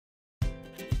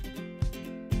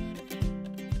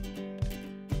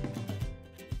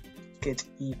Good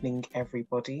evening,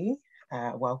 everybody.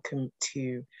 Welcome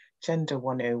to Gender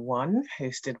 101,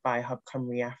 hosted by Hub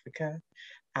Cymru Africa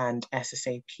and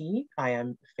SSAP. I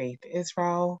am Faith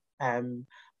Israel.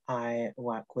 I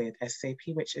work with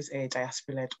SSAP, which is a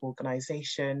diaspora-led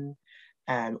organisation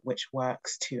which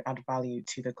works to add value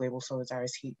to the global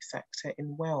solidarity sector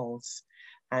in Wales.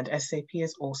 And SSAP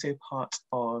is also part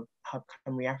of Hub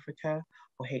Cymru Africa,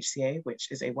 or HCA,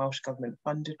 which is a Welsh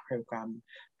government-funded programme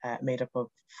made up of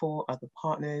 4 other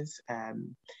partners,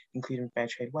 including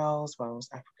Fairtrade Wales, Wales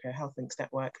Africa Health Links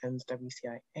Network, and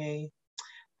WCIA.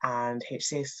 And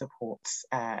HCA supports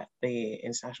the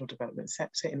international development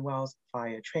sector in Wales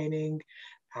via training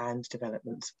and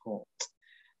development support.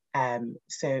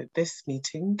 So this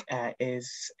meeting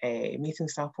is a meeting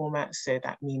style format, so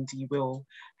that means you will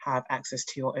have access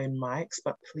to your own mics,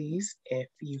 but please, if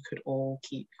you could all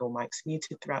keep your mics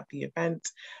muted throughout the event,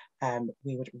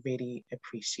 we would really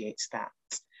appreciate that.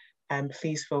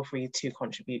 Please feel free to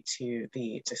contribute to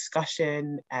the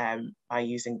discussion by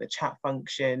using the chat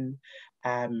function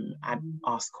and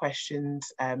ask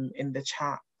questions in the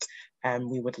chat.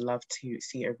 We would love to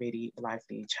see a really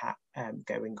lively chat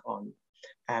going on.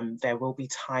 There will be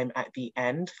time at the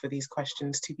end for these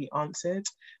questions to be answered.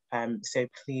 So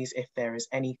please, if there is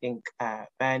anything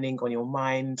burning on your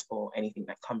mind or anything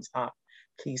that comes up,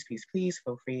 please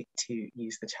feel free to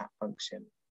use the chat function.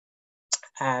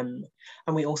 And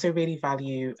we also really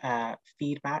value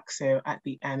feedback. So at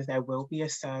the end, there will be a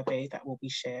survey that will be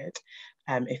shared.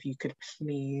 If you could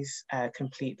please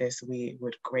complete this, we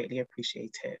would greatly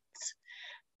appreciate it.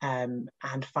 And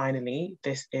finally,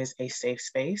 this is a safe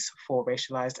space for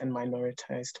racialized and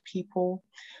minoritized people.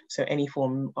 So any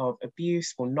form of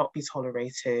abuse will not be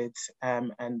tolerated.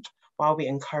 And while we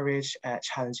encourage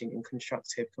challenging and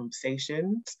constructive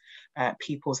conversations,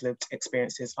 people's lived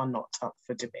experiences are not up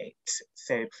for debate.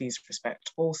 So please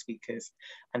respect all speakers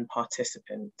and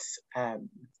participants.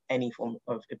 Any form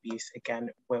of abuse, again,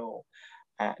 will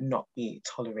not be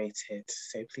tolerated.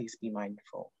 So please be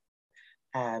mindful.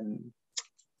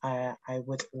 I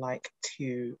would like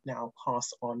to now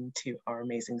pass on to our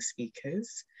amazing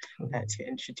speakers to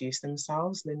introduce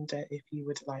themselves. Linda, if you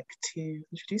would like to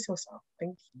introduce yourself,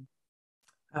 thank you.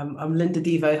 I'm Linda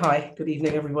Devo. Hi, good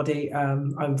evening, everybody.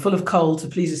 I'm full of cold, so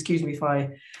please excuse me if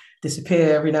I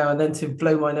disappear every now and then to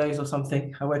blow my nose or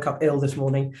something. I woke up ill this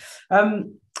morning.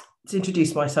 To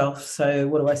introduce myself, so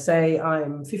what do I say?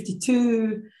 I'm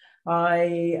 52.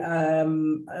 I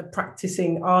am a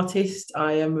practicing artist.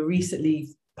 I am recently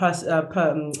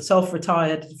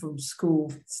self-retired from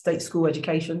state school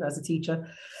education as a teacher.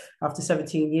 After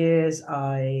 17 years,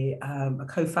 I am a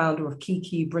co-founder of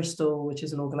Kiki Bristol, which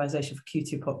is an organisation for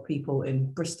Q2 people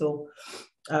in Bristol,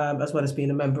 as well as being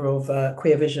a member of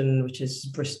Queer Vision, which is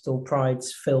Bristol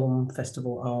Pride's film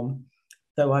festival arm.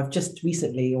 Though I've just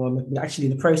recently, or I'm actually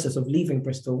in the process of leaving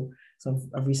Bristol, so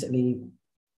I've recently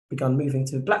begun moving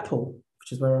to Blackpool,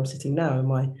 which is where I'm sitting now in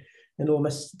my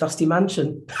enormous dusty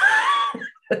mansion.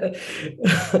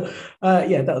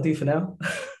 Yeah, that'll do for now.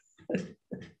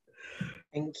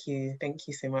 Thank you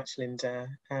so much, Linda.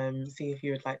 See if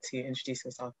you would like to introduce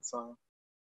yourself as well.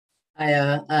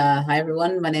 Hi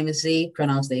everyone, my name is Z,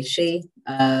 pronouns they, she.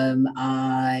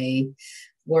 I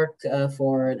work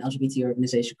for an LGBT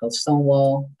organization called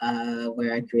Stonewall,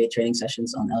 where I create training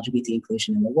sessions on LGBT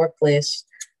inclusion in the workplace.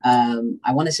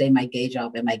 I want to say my gay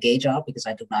job and my gay job, because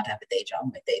I do not have a day job.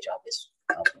 My day job is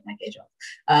my gay job,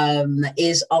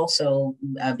 is also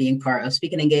being part of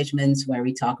speaking engagements where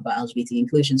we talk about LGBT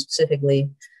inclusion specifically.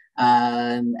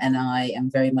 And I am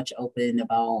very much open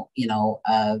about,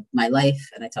 my life,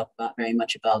 and I talk about very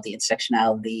much about the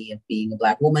intersectionality of being a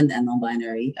Black woman and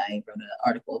non-binary. I wrote an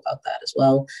article about that as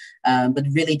well, but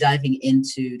really diving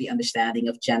into the understanding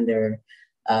of gender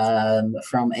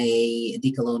from a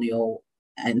decolonial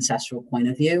ancestral point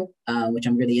of view, which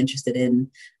I'm really interested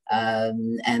in.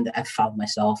 And I've found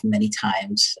myself many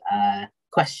times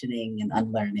questioning and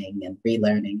unlearning and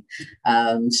relearning.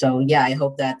 So yeah, I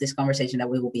hope that this conversation that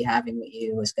we will be having with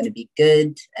you is going to be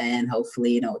good and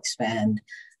hopefully, expand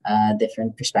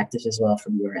different perspectives as well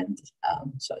from your end.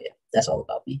 So yeah, that's all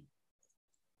about me.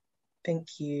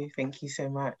 Thank you so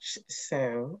much.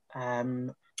 So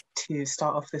to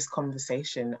start off this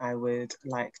conversation, I would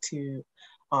like to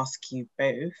ask you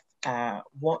both,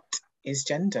 what is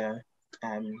gender?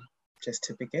 Just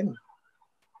to begin.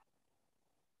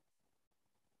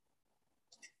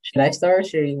 Should I start or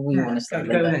should we want to start?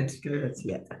 Go ahead,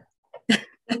 yeah.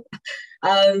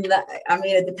 I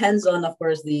mean, it depends on, of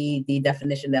course, the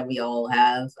definition that we all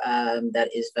have that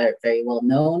is very, very well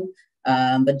known.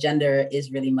 But gender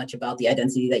is really much about the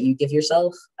identity that you give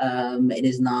yourself. It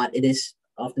is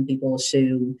often people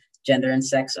assume gender and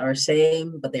sex are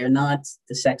same, but they're not.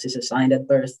 The sex is assigned at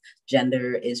birth.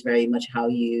 Gender is very much how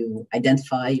you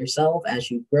identify yourself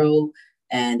as you grow,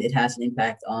 and it has an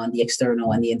impact on the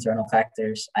external and the internal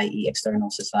factors, i.e. external,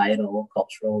 societal,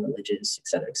 cultural, religious, et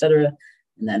cetera, et cetera.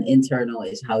 And then internal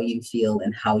is how you feel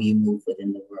and how you move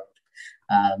within the world.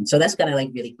 So that's kind of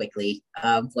like really quickly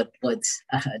what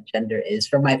gender is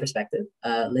from my perspective.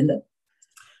 Linda?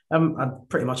 I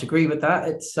pretty much agree with that.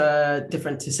 It's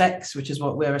different to sex, which is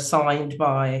what we're assigned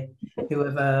by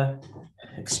whoever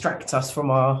extracts us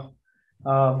from our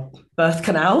birth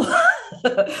canal.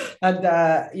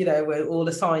 And, you know, we're all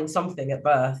assigned something at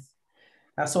birth.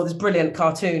 I saw this brilliant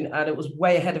cartoon and it was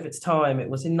way ahead of its time. It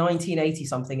was in 1980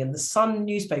 something in the Sun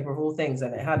newspaper of all things.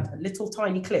 And it had a little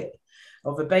tiny clip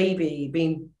of a baby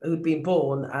who'd been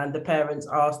born, and the parents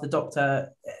asked the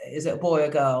doctor, is it a boy or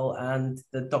girl? And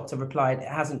the doctor replied, it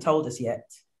hasn't told us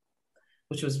yet,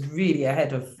 which was really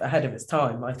ahead of its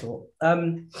time, I thought.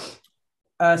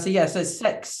 So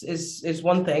sex is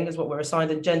one thing, is what we're assigned,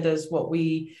 and gender is what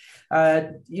we,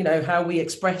 you know, how we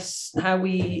express, how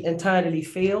we internally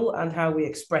feel and how we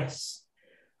express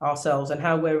ourselves and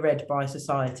how we're read by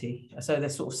society. So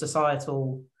there's sort of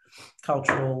societal,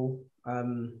 cultural,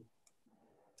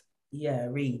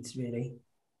 reads really,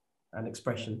 and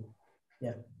expression.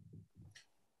 Yeah,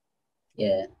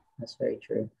 that's very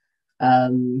true.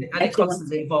 And it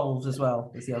constantly evolves as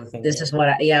well, is the other thing. This is what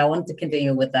I wanted to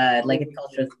continue with that, like a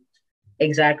culture.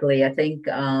 Exactly. I think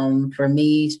for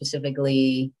me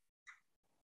specifically,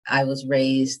 I was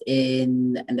raised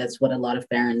in, and that's what a lot of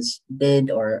parents did,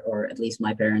 or at least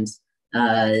my parents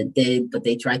did, but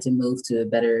they tried to move to a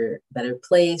better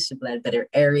place, a better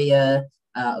area.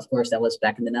 Of course, that was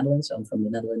back in the Netherlands. So I'm from the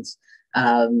Netherlands.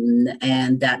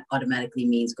 And that automatically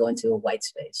means going to a white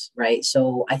space, right?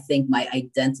 So I think my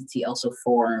identity also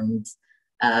formed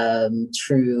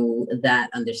through that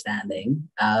understanding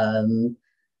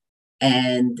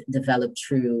and developed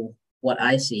through what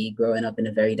I see growing up in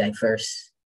a very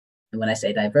diverse, and when I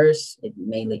say diverse, it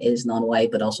mainly is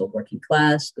non-white, but also working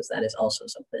class, because that is also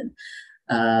something,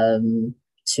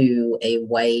 to a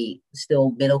white,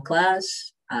 still middle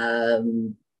class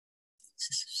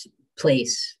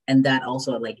place. And that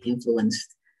also like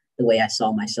influenced the way I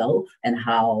saw myself and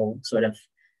how sort of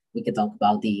we could talk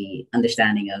about the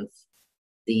understanding of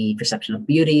the perception of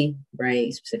beauty,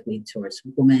 right? Specifically towards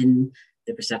women,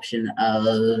 the perception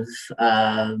of,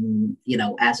 you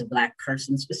know, as a Black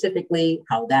person specifically,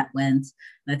 how that went.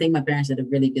 And I think my parents did a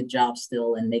really good job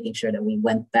still in making sure that we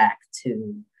went back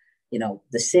to, you know,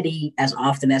 the city as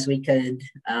often as we could.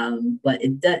 But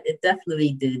it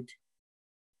definitely did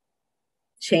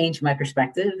change my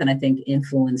perspective, and I think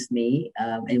influenced me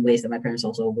in ways that my parents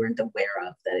also weren't aware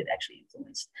of, that it actually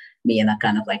influenced me, and that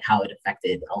kind of like how it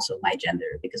affected also my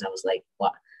gender, because I was like,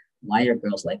 what? Why are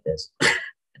girls like this?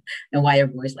 And why are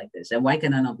boys like this? And why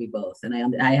can I not be both? And I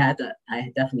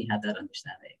definitely had that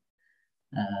understanding.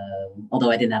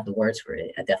 Although I didn't have the words for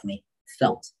it, I definitely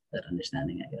felt that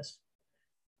understanding, I guess.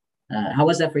 How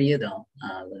was that for you though,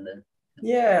 Linda?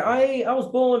 Yeah, I was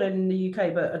born in the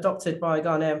UK, but adopted by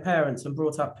Ghanaian parents and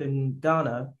brought up in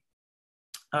Ghana.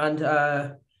 And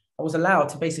I was allowed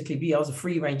to basically I was a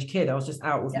free range kid. I was just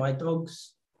out with my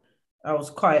dogs. I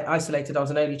was quite isolated. I was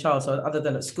an only child. So other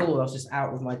than at school, I was just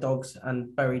out with my dogs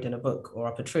and buried in a book or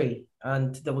up a tree.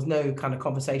 And there was no kind of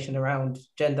conversation around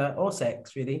gender or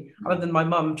sex really, other than my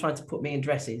mum trying to put me in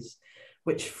dresses,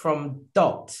 which from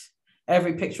dot,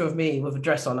 every picture of me with a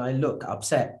dress on, I look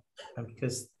upset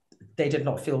because they did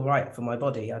not feel right for my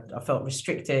body. I felt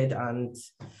restricted and,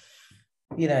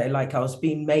 you know, like I was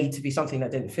being made to be something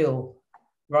that didn't feel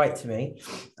right to me.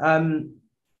 And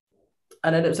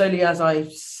then it was only as I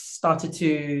started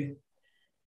to,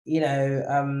 you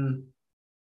know,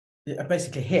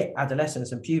 basically hit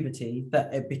adolescence and puberty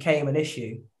that it became an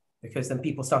issue, because then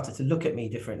people started to look at me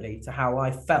differently to how I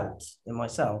felt in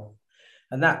myself.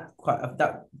 And that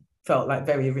felt like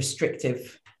very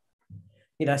restrictive.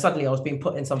 You know, suddenly I was being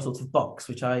put in some sort of box,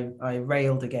 which I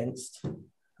railed against.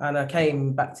 And I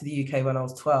came back to the UK when I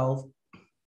was 12.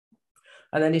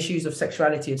 And then issues of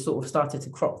sexuality had sort of started to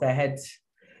crop their heads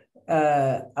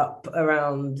up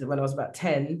around when I was about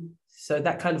 10. So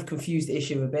that kind of confused the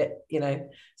issue a bit, you know.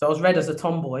 So I was read as a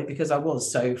tomboy because I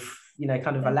was so, you know,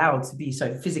 kind of allowed to be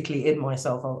so physically in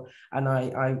myself. And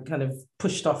I kind of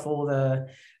pushed off all the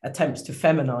attempts to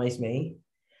feminize me.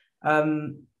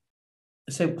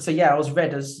 So yeah, I was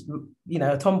read as, you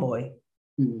know, a tomboy.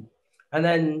 Mm. And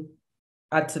then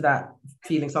add to that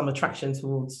feeling some attraction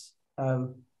towards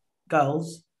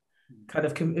girls. Kind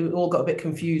of it all got a bit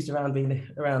confused around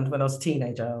when I was a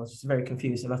teenager. I was just very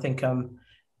confused. And I think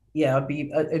yeah,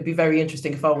 it'd be very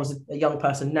interesting if I was a young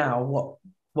person now,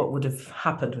 what would have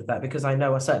happened with that, because I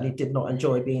know I certainly did not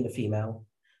enjoy being a female.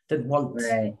 Didn't want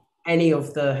Right. any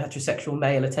of the heterosexual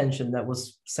male attention that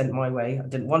was sent my way. I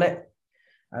didn't want it.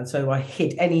 And so I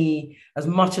hid as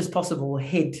much as possible,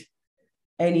 hid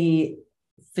any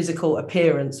physical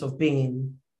appearance of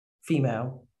being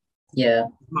female. Yeah.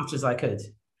 As much as I could.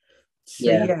 So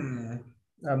Yeah. yeah.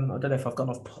 I don't know if I've gone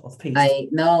off piece.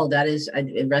 No,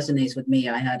 it resonates with me.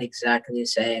 I had exactly the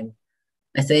same.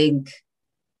 I think,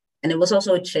 and it was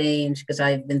also a change because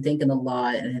I've been thinking a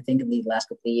lot, and I think in the last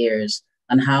couple of years,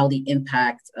 on how the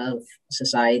impact of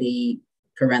society,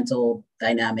 parental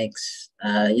dynamics,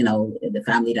 the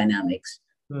family dynamics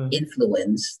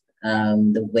influence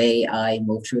the way I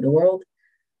move through the world.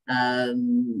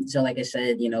 So like I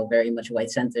said, very much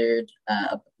white-centered.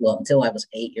 Well, until I was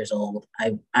 8 years old,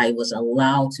 I was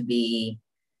allowed to be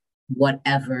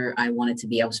whatever I wanted to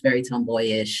be. I was very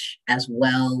tomboyish as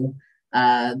well.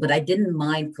 But I didn't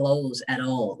mind clothes at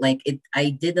all. I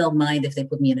did not mind if they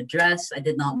put me in a dress. I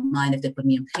did not mind if they put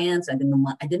me in pants. I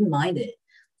didn't mind it.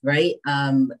 Right.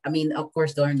 I mean, of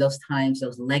course, during those times,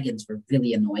 those leggings were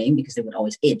really annoying because they would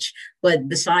always itch. But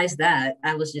besides that,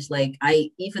 I was just like,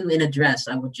 even in a dress,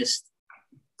 I would just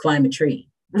climb a tree.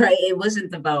 Right. It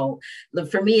wasn't about,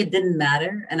 for me, it didn't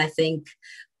matter. And I think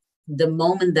the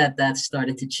moment that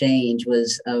started to change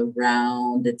was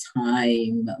around the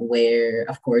time where,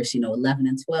 of course, 11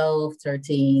 and 12,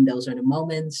 13, those are the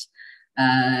moments.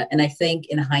 And I think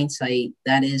in hindsight,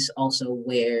 that is also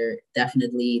where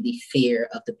definitely the fear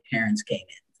of the parents came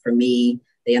in. For me,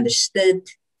 they understood,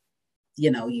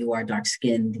 you are dark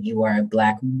skinned, you are a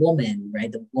Black woman,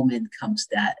 right? The woman comes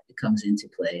into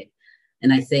play.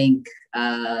 And I think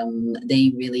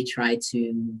they really tried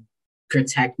to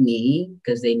protect me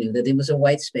because they knew that it was a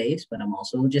white space, but I'm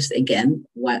also just, again,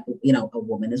 a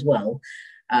woman as well.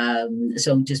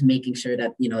 So just making sure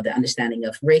that, the understanding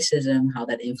of racism, how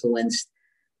that influenced,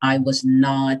 I was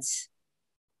not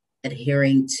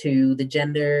adhering to the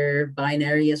gender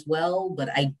binary as well, but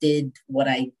I did what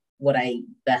I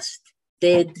best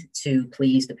did to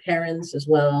please the parents as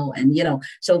well. And,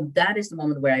 so that is the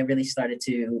moment where I really started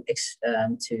to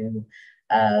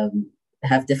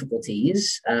have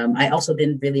difficulties. I also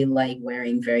didn't really like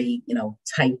wearing very,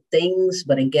 tight things,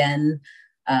 but again,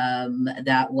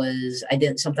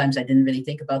 sometimes I didn't really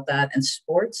think about that. And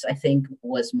sports, I think,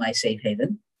 was my safe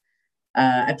haven.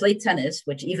 I played tennis,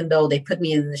 which, even though they put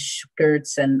me in the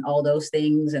skirts and all those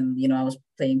things, and, I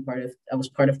was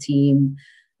part of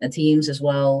teams as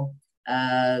well.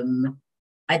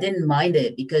 I didn't mind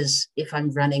it because if I'm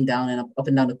running down and up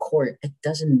and down the court, it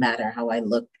doesn't matter how I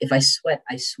look. If I sweat,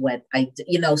 I sweat.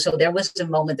 So there was a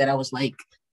moment that I was like,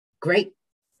 great,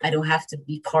 I don't have to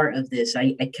be part of this.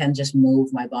 I can just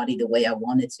move my body the way I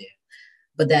wanted to.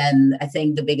 But then I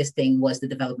think the biggest thing was the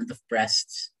development of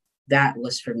breasts. That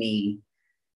was, for me,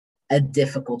 a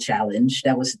difficult challenge.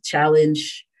 That was a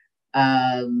challenge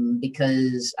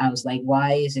because I was like,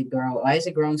 why is it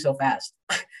growing so fast?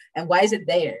 And why is it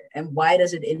there? And why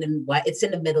does it why it's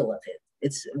in the middle of it?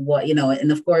 It's what,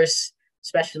 and of course,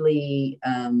 especially,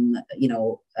 in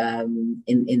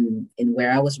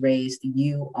where I was raised,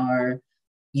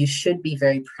 you should be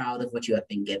very proud of what you have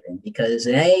been given because,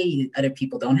 hey, other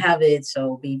people don't have it.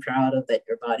 So be proud of that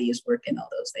your body is working, all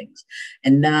those things.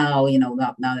 And now,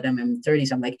 now that I'm in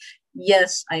 30s, I'm like,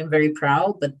 yes, I am very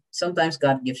proud, but sometimes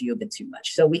God gives you a bit too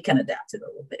much. So we can adapt it a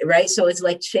little bit, right? So it's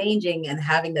like changing and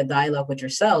having the dialogue with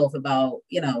yourself about,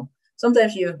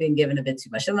 sometimes you have been given a bit too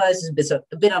much. Sometimes it's a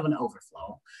bit of an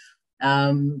overflow.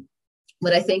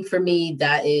 But I think for me,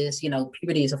 that is,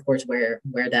 puberty is, of course, where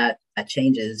that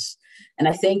changes. And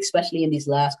I think especially in these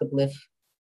last couple of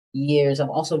years, I've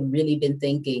also really been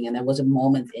thinking, and there was a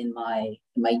moment in my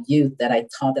youth that I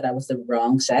thought that I was the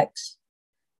wrong sex,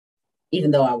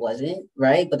 even though I wasn't,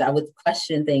 right? But I would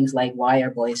question things like, why are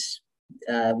boys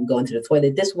going to the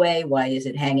toilet this way? Why is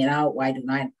it hanging out? Why do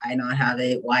I not have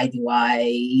it? Why do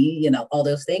I, all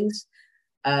those things.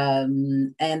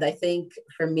 And I think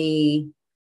for me,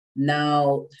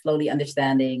 now slowly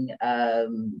understanding,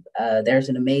 there's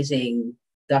an amazing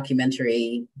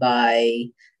documentary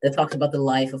that talks about the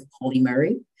life of Pauli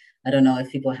Murray. I don't know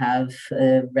if people have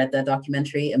read that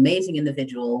documentary. Amazing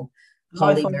individual,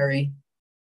 Pauli Murray.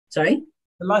 Sorry?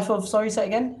 The life of, sorry, say it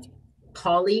again?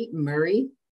 Pauli Murray.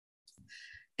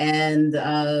 And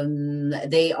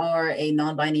they are a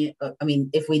non-binary,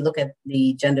 if we look at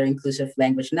the gender inclusive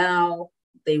language now,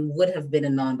 they would have been a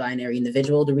non-binary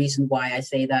individual. The reason why I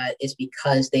say that is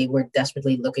because they were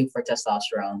desperately looking for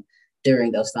testosterone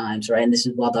during those times, right? And this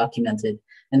is well documented,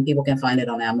 and people can find it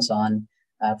on Amazon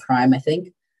Prime, I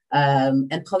think.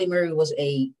 And Pauli Murray was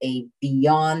a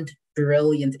beyond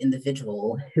brilliant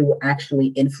individual who actually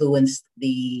influenced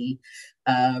the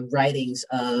writings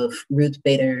of Ruth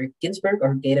Bader Ginsburg,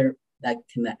 or Gator, I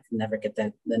can never get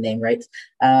the name right.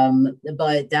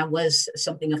 But that was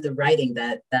something of the writing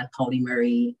that Pauli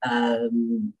Murray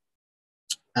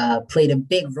played a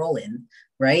big role in,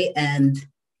 right? And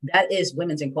that is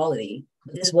women's equality.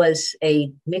 This was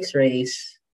a mixed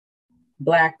race,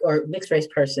 Black or mixed race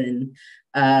person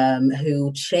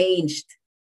who changed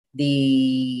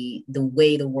the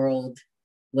way the world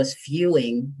was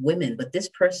viewing women. But this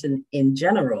person in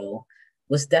general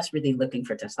was desperately looking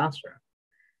for testosterone,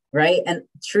 right? And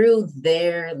through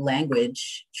their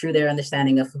language, through their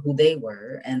understanding of who they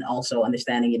were, and also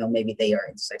understanding, maybe they are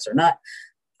intersex or not,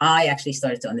 I actually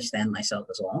started to understand myself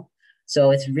as well.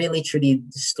 So it's really truly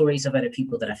the stories of other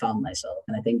people that I found myself.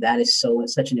 And I think that is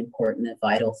such an important and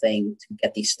vital thing to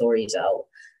get these stories out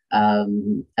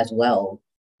as well.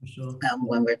 Sure.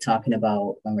 When we're talking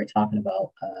about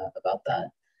that.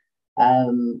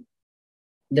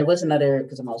 There was another,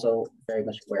 because I'm also very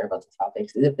much aware about the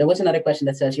topics. There was another question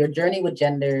that says, your journey with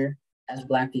gender as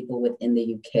Black people within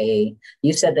the UK.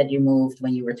 You said that you moved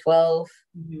when you were 12.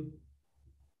 Mm-hmm.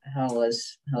 How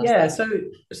was yeah, that?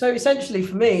 So essentially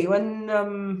for me, when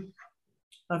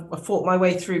I fought my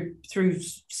way through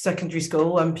secondary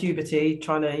school and puberty,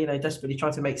 desperately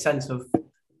trying to make sense of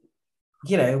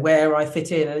where I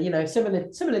fit in, and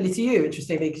similarly to you,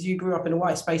 interestingly, because you grew up in a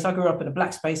white space, I grew up in a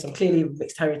Black space. I'm clearly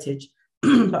mixed heritage,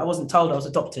 but I wasn't told I was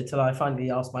adopted till I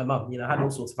finally asked my mum. I had all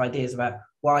sorts of ideas about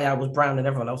why I was brown and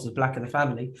everyone else was Black in the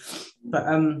family, but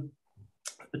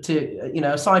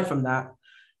aside from that,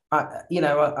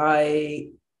 I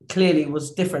clearly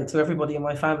was different to everybody in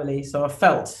my family, so I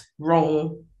felt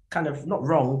wrong, kind of not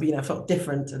wrong, but I felt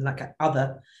different and like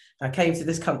other. I came to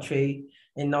this country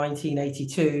in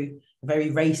 1982.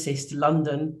 Very racist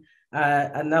London,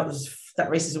 and that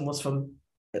racism was from,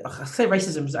 I say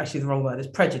racism is actually the wrong word, it's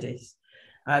prejudice.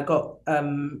 I got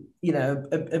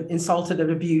insulted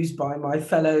and abused by my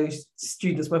fellow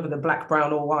students, whether they're Black,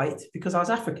 brown or white, because I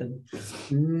was African.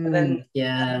 And then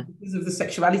because of the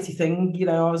sexuality thing,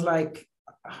 I was like,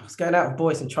 I was going out with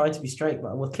boys and trying to be straight,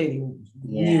 but I clearly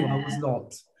knew I was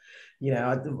not.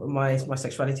 My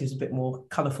sexuality was a bit more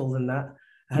colorful than that.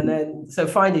 And then, so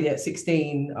finally at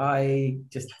 16, I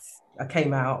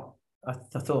came out. I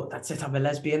thought, that's it, I'm a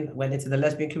lesbian. I went into the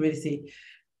lesbian community,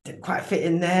 didn't quite fit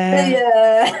in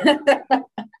there.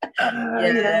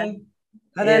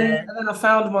 And then I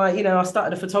found I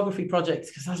started a photography project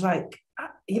because I was like,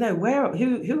 there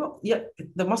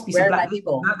must be some Black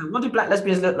people. What do Black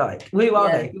lesbians look like? Who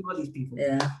are they? Who are these people?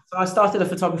 So I started a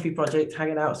photography project,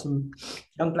 hanging out with some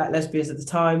young Black lesbians at the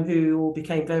time who all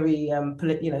became very,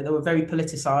 they were very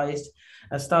politicized.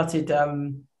 I started,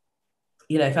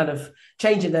 kind of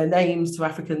changing their names to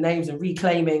African names and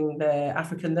reclaiming their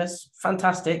Africanness.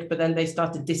 Fantastic. But then they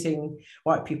started dissing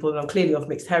white people, and I'm clearly of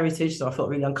mixed heritage, so I felt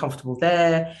really uncomfortable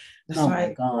there.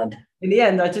 My God. In the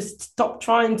end, I just stopped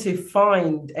trying to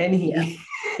find any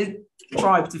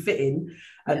tribe to fit in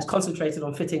and concentrated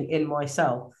on fitting in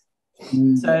myself.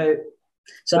 So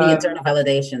the internal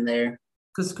validation there.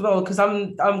 Because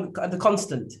I'm the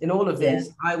constant in all of this.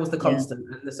 I was the constant,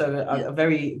 and so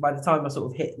by the time I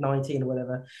sort of hit 19 or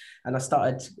whatever, and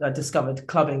I discovered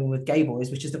clubbing with gay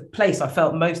boys, which is the place I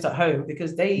felt most at home,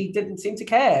 because they didn't seem to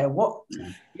care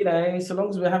so long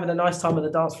as we were having a nice time on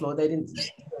the dance floor, they didn't.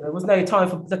 There was no time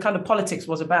for the kind of politics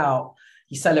was about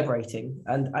you celebrating,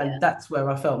 and that's where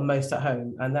I felt most at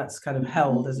home, and that's kind of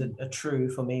held as a true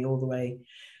for me all the way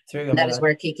through. That is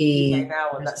where Kiki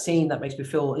now, and that scene that makes me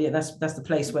feel that's the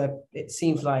place where it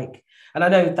seems like, and I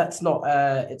know that's not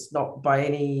it's not by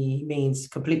any means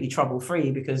completely trouble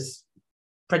free, because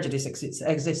prejudice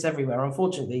exists everywhere,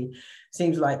 unfortunately.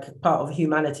 Seems like part of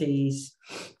humanity's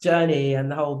journey,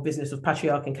 and the whole business of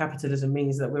patriarchy and capitalism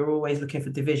means that we're always looking for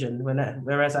division,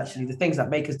 whereas actually the things that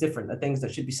make us different are things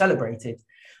that should be celebrated,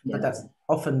 but that's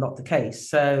often not the case.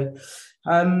 So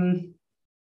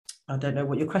I don't know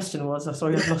what your question was. I'm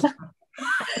sorry, I've lost.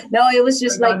 No, it was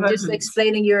just just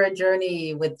explaining your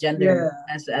journey with gender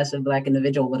as a Black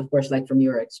individual, but of course, like from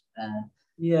your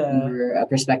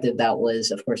perspective, that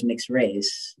was of course mixed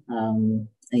race, and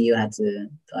you had to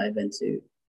dive into.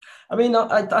 I mean,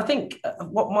 I think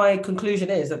what my conclusion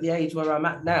is at the age where I'm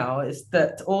at now is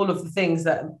that all of the things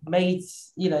that made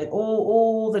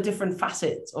all the different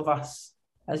facets of us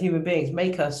as human beings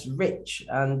make us rich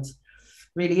and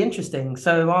really interesting.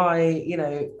 So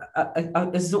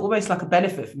it's almost like a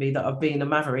benefit for me that I've been a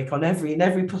maverick in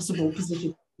every possible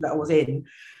position that I was in.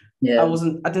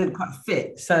 I didn't quite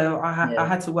fit, so I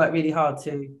had to work really hard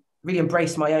to really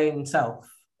embrace my own self,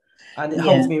 And it Yeah.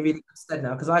 holds me in really good stead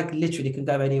now, because I literally can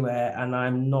go anywhere and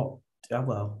I'm not,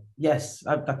 well, yes,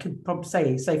 I could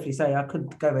probably safely say I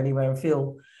could go anywhere and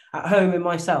feel at home in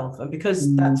myself. And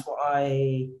because that's what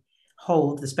I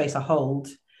hold, the space I hold,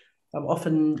 I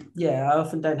often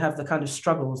don't have the kind of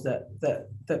struggles that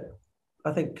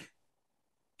I think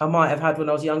I might have had when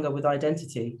I was younger with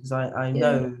identity, because I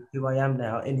know who I am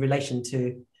now in relation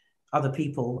to other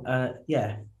people.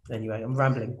 Anyway, I'm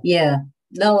rambling. Yeah.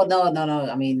 No.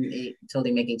 I mean, it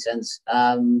totally making sense.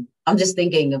 I'm just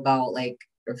thinking about like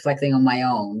reflecting on my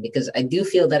own, because I do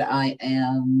feel that I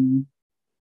am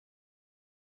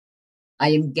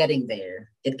getting there.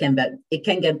 It can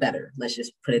get better. Let's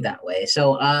just put it that way.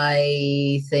 So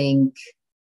I think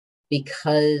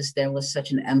because there was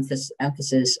such an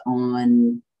emphasis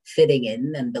on fitting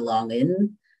in and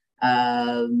belonging,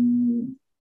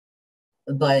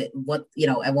 but what,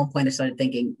 at one point I started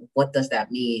thinking, what does that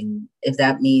mean? If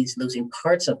that means losing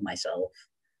parts of myself,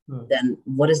 then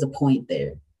what is the point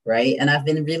there? Right. And I've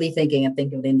been really thinking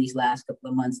in these last couple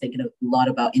of months, thinking a lot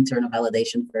about internal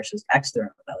validation versus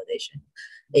external validation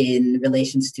in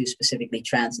relations to specifically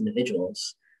trans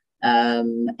individuals.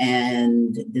 And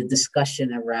the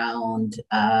discussion around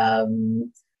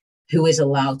who is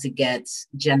allowed to get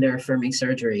gender affirming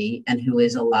surgery and who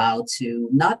is allowed to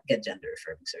not get gender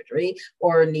affirming surgery,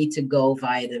 or need to go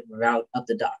via the route of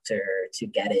the doctor to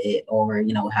get it, or,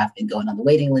 have been going on the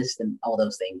waiting list and all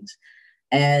those things.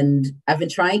 And I've been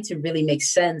trying to really make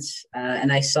sense.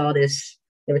 And I saw this,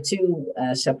 there were two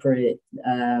separate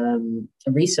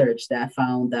research that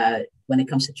found that when it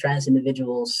comes to trans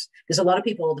individuals, because a lot of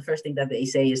people, the first thing that they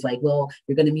say is like, well,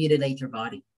 you're going to mutilate your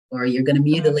body, or you're going to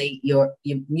mutilate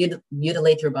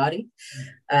mutilate your body,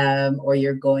 or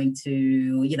you're going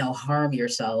to, harm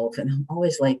yourself. And I'm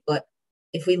always like, but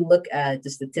if we look at the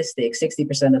statistics,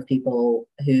 60% of people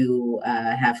who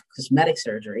have cosmetic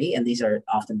surgery, and these are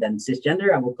often then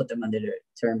cisgender, I will put them under the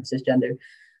term cisgender,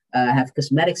 have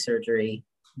cosmetic surgery,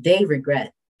 they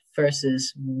regret,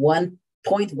 versus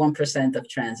 1.1% of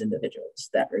trans individuals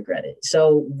that regret it.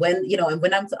 So when, and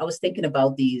when I was thinking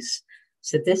about these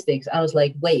statistics, I was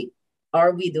like, wait,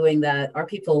 are we doing that? Are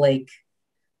people like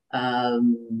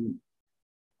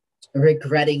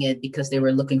regretting it because they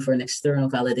were looking for an external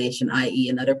validation, i.e.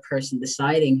 another person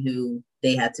deciding who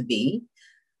they had to be,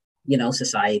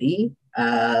 society,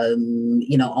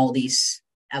 all these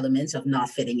elements of not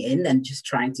fitting in and just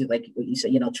trying to, like what you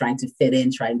said, trying to fit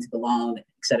in, trying to belong,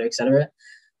 et cetera,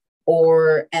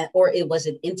 or it was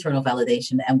an internal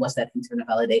validation, and was that internal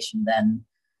validation then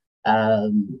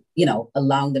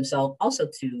allowing themselves also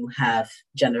to have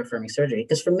gender affirming surgery?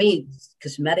 Because for me,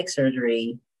 cosmetic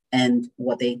surgery and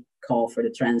what they call for the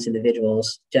trans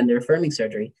individuals gender affirming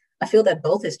surgery, I feel that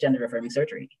both is gender affirming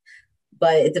surgery,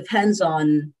 but it depends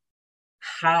on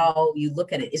how you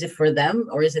look at it. Is it for them,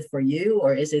 or is it for you,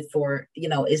 or is it for,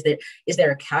 is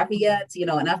there a caveat,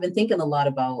 and I've been thinking a lot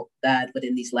about that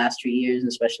within these last 3 years,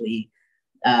 especially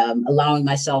allowing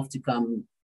myself to come,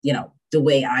 the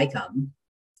way I come,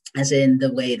 as in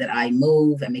the way that I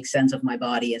move and make sense of my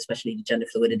body, especially the gender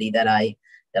fluidity that I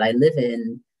live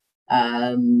in.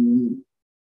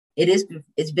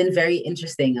 It's been very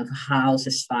interesting of how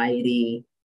society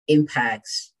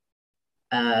impacts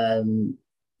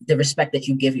the respect that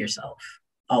you give yourself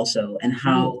also, and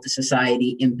how the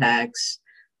society impacts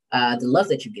the love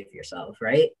that you give yourself,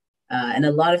 right? And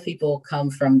a lot of people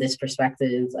come from this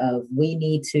perspective of, we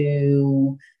need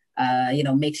to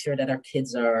make sure that our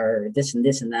kids are this and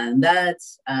this and that and that.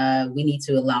 We need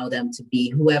to allow them to be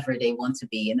whoever they want to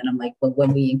be. And then I'm like, but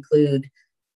when we include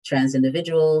trans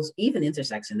individuals, even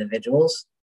intersex individuals,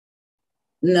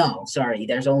 no, sorry,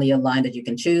 there's only a line that you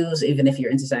can choose. Even if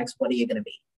you're intersex, what are you going to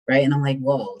be? Right. And I'm like,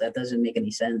 whoa, that doesn't make any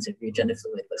sense. If you're gender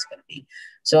fluid, what's going to be?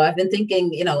 So I've been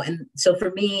thinking, and so for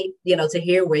me, to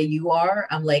hear where you are,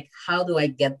 I'm like, how do I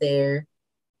get there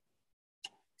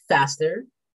faster?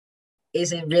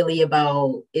 Is it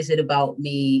about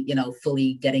me,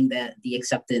 fully getting the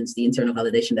acceptance, the internal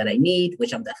validation that I need,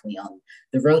 which I'm definitely on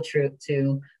the road trip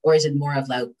to, or is it more of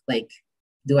like,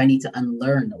 do I need to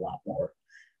unlearn a lot more?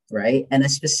 Right. And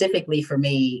specifically for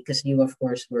me, because you, of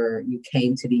course, you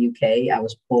came to the UK. I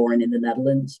was born in the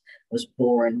Netherlands. I was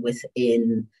born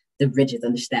within the rigid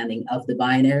understanding of the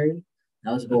binary.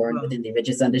 I was born within the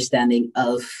rigid understanding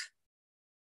of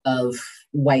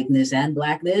whiteness and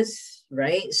blackness.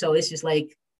 Right. So it's just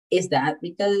like, is that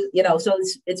because, so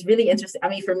it's really interesting. I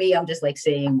mean, for me, I'm just like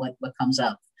saying what comes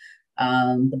up.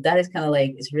 But that is kind of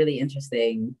like, it's really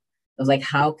interesting of like,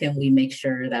 how can we make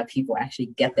sure that people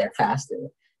actually get there faster?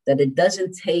 That it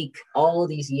doesn't take all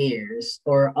these years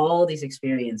or all these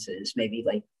experiences, maybe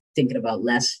like thinking about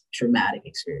less traumatic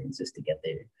experiences to get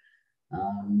there.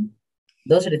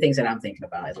 Those are the things that I'm thinking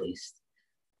about, at least.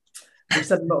 You've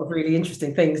said a lot of really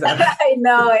interesting things. I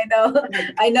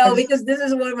know, because this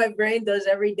is what my brain does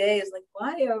every day. It's like,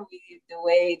 why are we the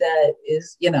way that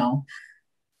is,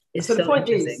 it's so the point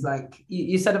interesting. is, like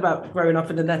you said about growing up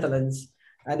in the Netherlands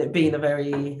and it being a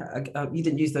very, you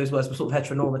didn't use those words, but sort of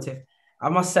heteronormative. I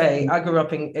must say, I grew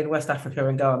up in West Africa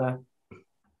and Ghana,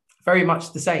 very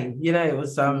much the same. It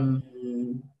was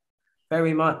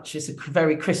very much, it's a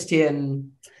very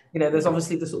Christian, there's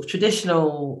obviously the sort of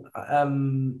traditional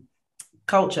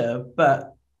culture,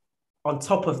 but on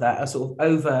top of that, a sort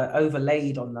of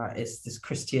overlaid on that is this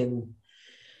Christian.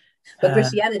 But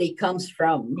Christianity comes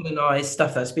from colonized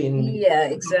stuff that's been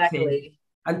exactly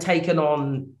and taken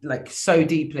on like so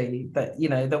deeply that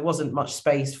there wasn't much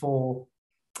space for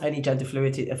any gender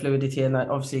fluidity, and that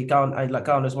obviously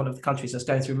Ghana is one of the countries that's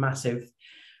going through massive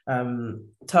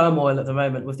turmoil at the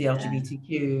moment with the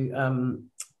LGBTQ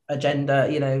agenda,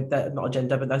 not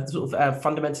agenda, but that sort of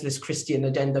fundamentalist Christian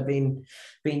agenda being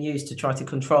used to try to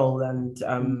control and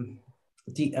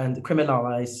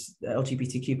criminalize the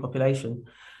LGBTQ population.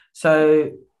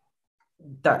 So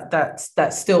that's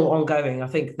still ongoing. I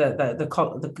think that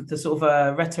the sort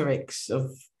of rhetorics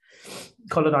of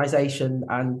colonization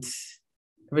and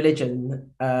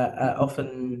religion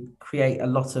often create a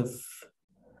lot of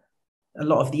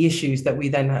the issues that we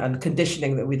then and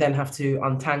conditioning that we then have to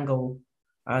untangle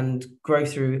and grow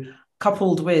through,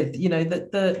 coupled with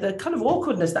the kind of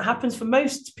awkwardness that happens for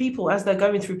most people as they're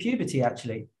going through puberty.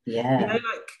 Actually,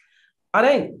 I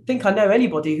don't think I know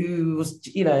anybody who was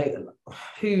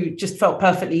who just felt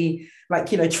perfectly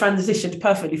transitioned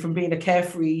perfectly from being a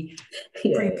carefree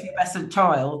prepubescent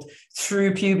child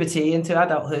through puberty into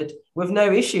adulthood with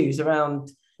no issues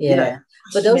around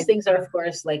but those things are of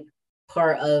course like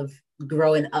part of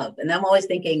growing up, and I'm always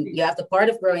thinking you have the part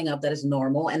of growing up that is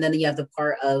normal, and then you have the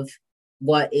part of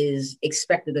what is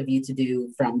expected of you to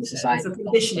do from the society. There's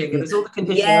conditioning, and there's all the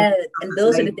conditioning. And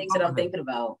those are the things that I'm thinking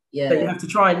about. But you have to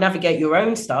try and navigate your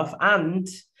own stuff, and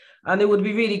it would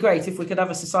be really great if we could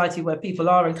have a society where people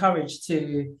are encouraged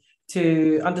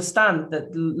to understand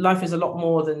that life is a lot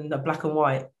more than a black and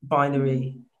white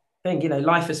binary thing.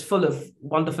 Life is full of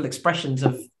wonderful expressions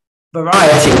of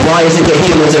variety. Why is it that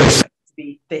humans are expected to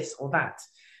be this or that?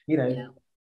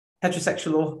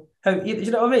 Heterosexual or you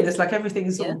know what I mean? It's like everything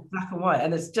is sort of black and white,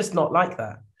 and it's just not like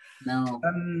that. No.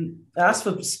 As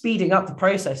for speeding up the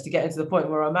process to get into the point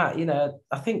where I'm at,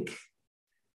 I think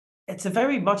it's a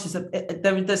very much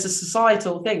there's a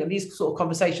societal thing, and these sort of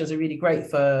conversations are really great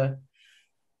for.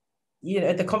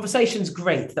 The conversation's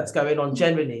great that's going on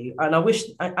generally, and I wish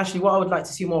actually what I would like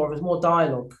to see more of is more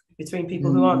dialogue between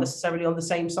people who aren't necessarily on the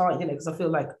same side. Because I feel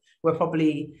like we're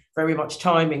probably very much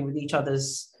chiming with each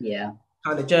other's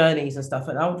kind of journeys and stuff,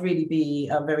 and I would really be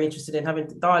very interested in having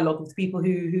dialogue with people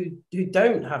who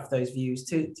don't have those views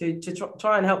to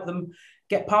try and help them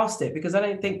get past it, because I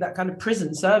don't think that kind of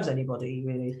prison serves anybody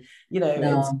really.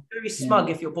 It's very smug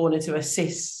if you're born into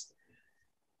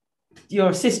you're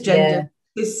a cisgender,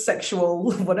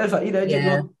 cis-sexual, whatever,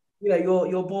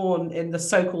 you're born in the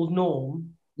so-called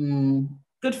norm.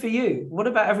 Good for you. What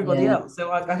about everybody else?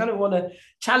 So I kind of want to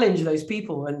challenge those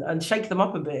people and shake them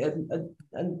up a bit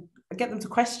and get them to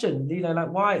question,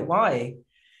 why,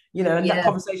 that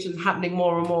conversation is happening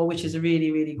more and more, which is a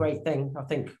really, really great thing, I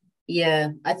think.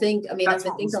 I've been thinking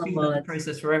a lot. The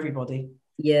process for everybody.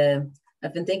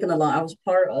 I've been thinking a lot. I was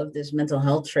part of this mental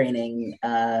health training,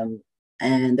 and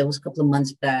that was a couple of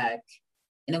months back,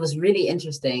 and it was really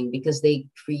interesting because they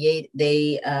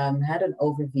had an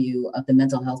overview of the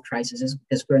mental health crisis,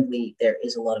 because currently there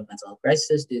is a lot of mental health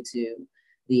crisis due to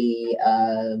the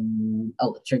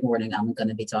trigger warning. I'm going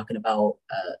to be talking about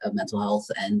mental health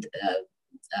and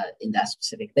in that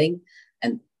specific thing,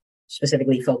 and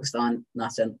specifically focused on,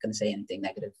 not going to say anything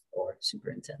negative or super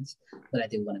intense, but I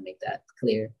do want to make that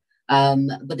clear.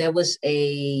 But there was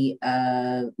a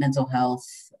mental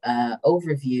health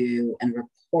overview and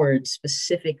report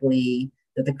specifically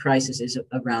that the crisis is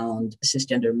around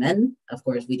cisgender men. Of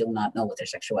course, we do not know what their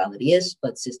sexuality is,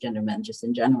 but cisgender men just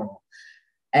in general.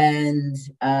 And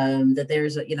that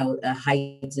there's a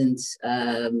heightened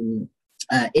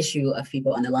issue of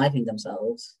people unaliving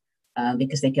themselves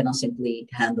because they cannot simply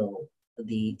handle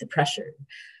the pressure.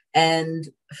 And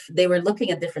they were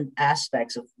looking at different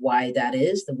aspects of why that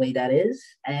is the way that is.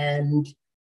 And,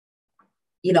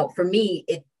 for me,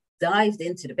 it dived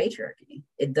into the patriarchy.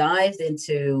 It dived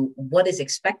into what is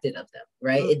expected of them,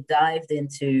 right? It dived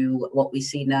into what we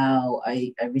see now.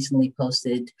 I recently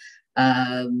posted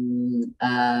a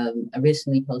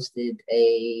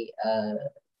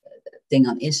thing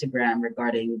on Instagram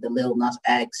regarding the Lil Nas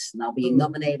X now being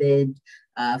nominated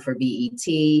for BET,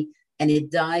 and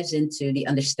it dives into the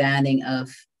understanding of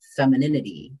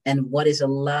femininity and what is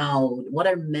allowed, what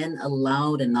are men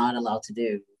allowed and not allowed to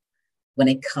do when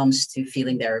it comes to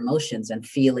feeling their emotions and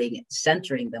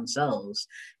centering themselves.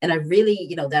 And I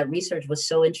really, that research was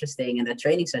so interesting, and that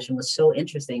training session was so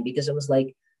interesting, because it was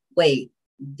like, wait,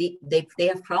 they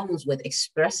have problems with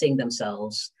expressing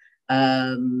themselves,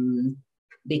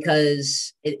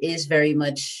 because it is very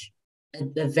much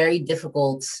a very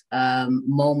difficult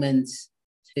moment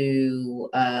to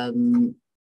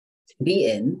be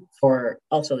in for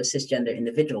also a cisgender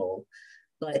individual.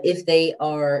 But if they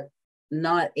are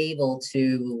not able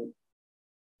to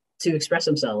express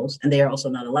themselves, and they are also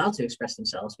not allowed to express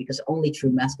themselves, because only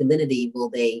through masculinity will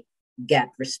they get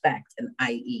respect, and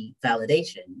i.e.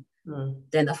 validation,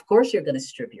 then of course you're going to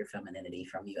strip your femininity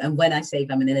from you. And when I say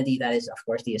femininity, that is of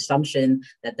course the assumption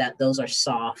that those are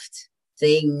soft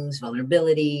things,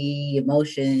 vulnerability,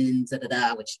 emotions,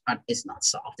 which is not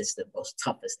soft. It's the most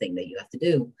toughest thing that you have to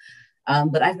do.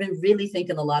 But I've been really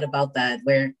thinking a lot about that,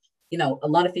 where, a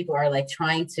lot of people are like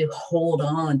trying to hold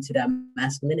on to that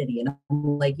masculinity. And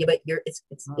I'm like, yeah, but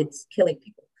it's killing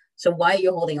people. So why are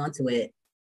you holding on to it?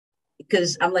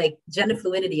 Because I'm like, gender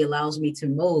fluidity allows me to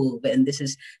move, and this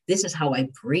is how I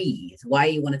breathe. Why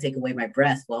you want to take away my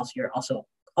breath whilst you're also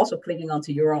clinging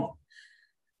onto your own?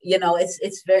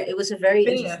 It was a very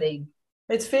interesting.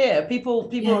 It's fear. People.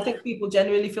 Yeah. I think people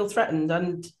genuinely feel threatened,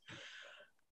 and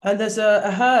there's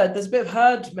there's a bit of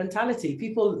herd mentality.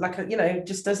 People, like,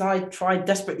 just as I tried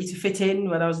desperately to fit in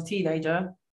when I was a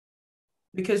teenager,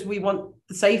 because we want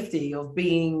the safety of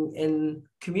being in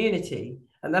community,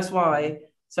 and that's why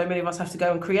so many of us have to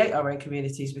go and create our own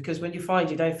communities, because when you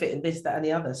find you don't fit in this, that, and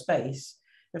the other space,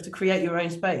 you have to create your own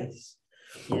space.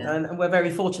 Yeah. And we're very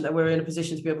fortunate that we're in a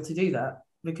position to be able to do that,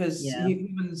 because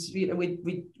humans,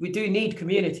 we do need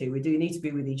community. We do need to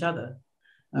be with each other.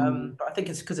 But I think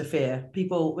it's because of fear.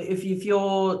 People, if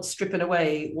you're stripping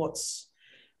away what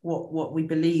we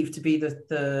believe to be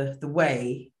the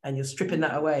way, and you're stripping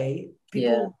that away,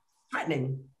 people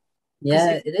threatening.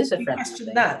 Yeah, it is a threat. If you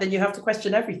question that, then you have to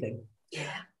question everything.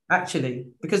 Yeah, actually,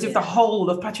 because if the whole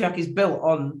of patriarchy is built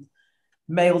on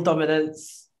male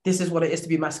dominance, this is what it is to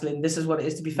be masculine, this is what it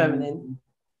is to be feminine,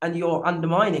 and you're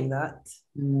undermining that,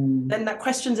 then that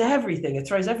questions everything. It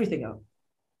throws everything up.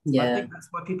 Yeah, I think that's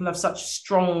why people have such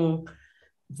strong,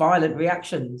 violent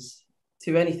reactions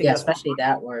to anything. Yeah, especially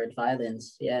that word,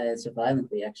 violence. Yeah, it's a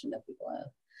violent reaction that people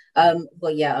have.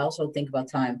 But yeah, I also think about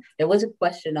time. There was a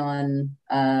question on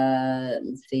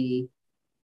let's see.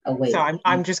 Oh wait. So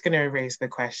I'm just going to erase the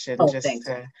question,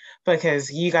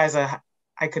 because you guys are.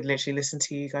 I could literally listen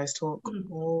to you guys talk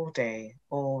all day.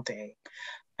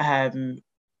 But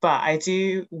I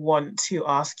do want to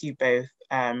ask you both,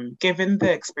 given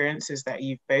the experiences that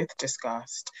you've both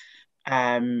discussed,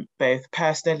 both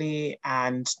personally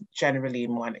and generally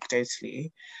more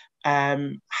anecdotally,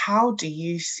 how do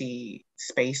you see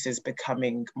spaces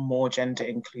becoming more gender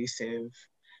inclusive?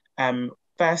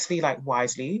 Firstly, like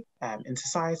widely in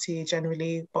society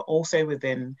generally, but also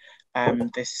within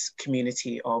this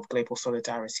community of global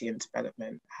solidarity and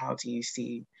development. How do you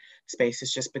see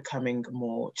spaces just becoming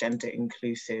more gender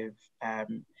inclusive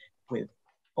with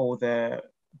all the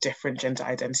different gender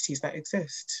identities that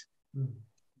exist?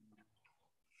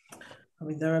 I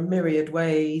mean, there are myriad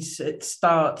ways. It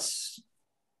starts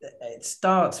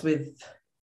with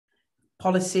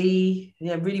policy,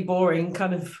 really boring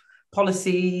kind of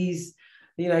policies,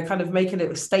 kind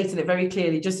of stating it very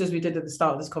clearly, just as we did at the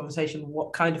start of this conversation,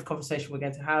 what kind of conversation we're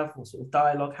going to have, what sort of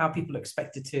dialogue, how people are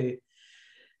expected to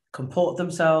comport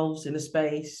themselves in a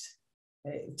space.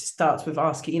 It starts with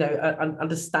asking,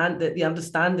 the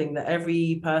understanding that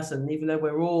every person, even though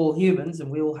we're all humans and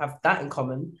we all have that in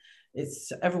common,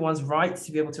 it's everyone's right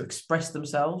to be able to express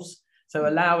themselves. So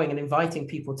allowing and inviting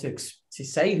people to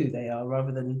say who they are,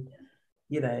 rather than,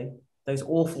 those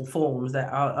awful forms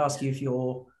that ask you if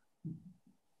you're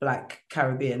Black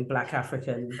Caribbean, Black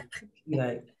African,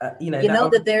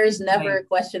 that there is never a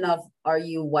question of, are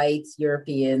you white,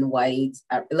 European, white?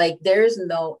 Like, there's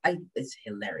no, it's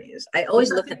hilarious. I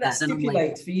always look at that and I'm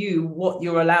like, for you what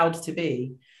you're allowed to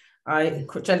be. I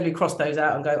generally cross those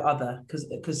out and go other,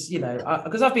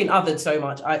 because I've been othered so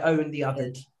much. I own the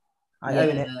othered. I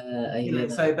own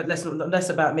it. So, but less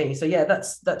about me. So yeah,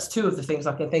 that's two of the things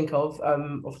I can think of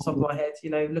off the top of my head.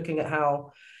 Looking at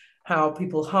how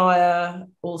people hire,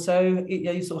 also,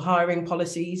 sort of hiring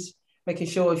policies, making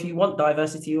sure if you want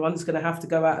diversity, one's going to have to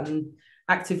go out and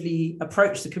actively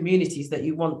approach the communities that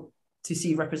you want to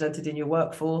see represented in your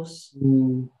workforce,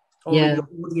 or your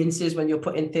audiences when you're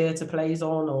putting theatre plays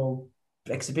on or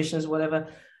exhibitions, whatever.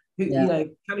 who, you know,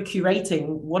 kind of curating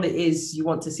what it is you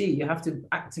want to see. You have to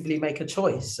actively make a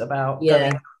choice about going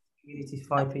out to the community to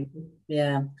find people.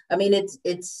 Yeah. I mean,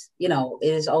 it's, you know,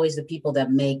 it is always the people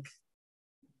that make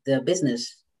the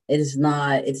business. It's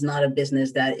not a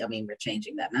business that, I mean, we're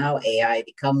changing that now. AI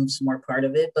becomes more part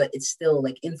of it, but it's still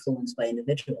like influenced by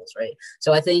individuals, right?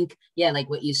 So I think, yeah, like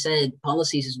what you said,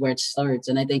 policies is where it starts.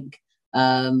 And I think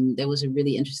there was a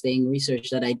really interesting research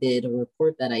that I did, a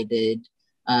report that I did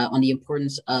on the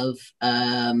importance of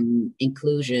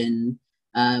inclusion.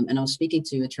 And I was speaking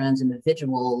to a trans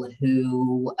individual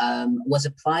who was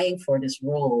applying for this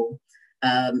role.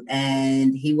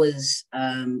 And he was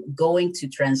going to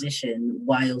transition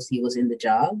whilst he was in the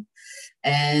job.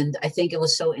 And I think it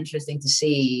was so interesting to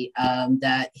see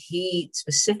that he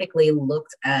specifically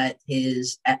looked at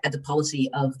at the policy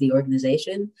of the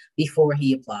organization before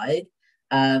he applied,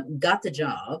 got the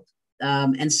job,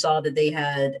 and saw that they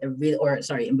had and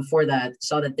before that,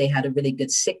 saw that they had a really good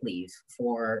sick leave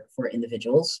for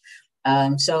individuals.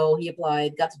 So he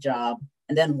applied, got the job,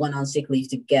 and then went on sick leave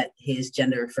to get his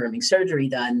gender affirming surgery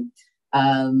done.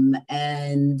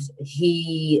 And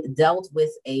he dealt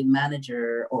with a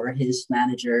manager or his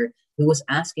manager who was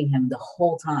asking him the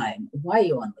whole time, why are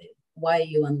you on leave? Why are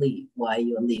you on leave? Why are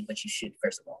you on leave? But you should,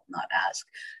 first of all, not ask.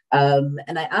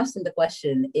 And I asked him the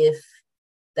question if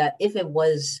it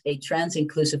was a trans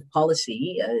inclusive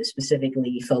policy,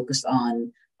 specifically focused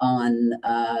on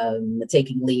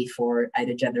taking leave for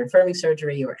either gender affirming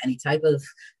surgery or any type of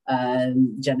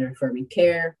gender affirming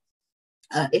care,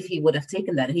 if he would have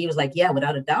taken that. And he was like, yeah,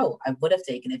 without a doubt, I would have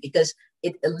taken it, because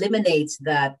it eliminates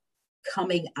that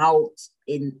coming out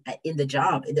in the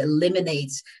job. It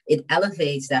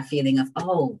elevates that feeling of,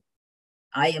 oh,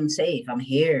 I am safe, I'm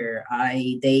here.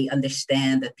 They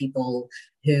understand that people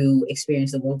who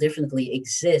experience the world differently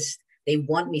exist. They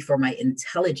want me for my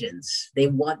intelligence. They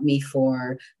want me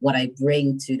for what I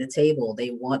bring to the table. They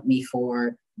want me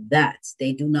for that.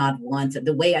 They do not want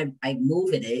the way I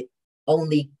move in it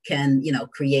only can, you know,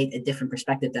 create a different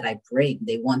perspective that I bring.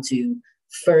 They want to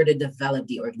further develop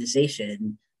the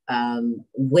organization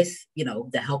with, you know,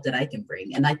 the help that I can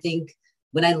bring. And I think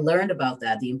when I learned about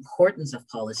that, the importance of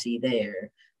policy there,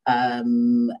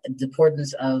 the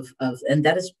importance of and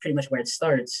that is pretty much where it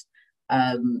starts.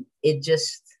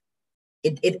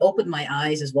 It opened my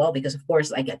eyes as well, because of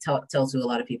course I get tell to a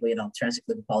lot of people, you know, trans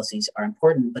inclusive policies are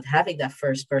important, but having that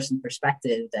first person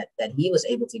perspective that he was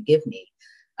able to give me,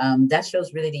 that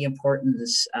shows really the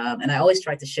importance. And I always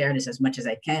try to share this as much as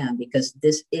I can, because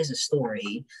this is a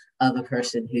story of a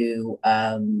person who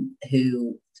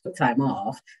took time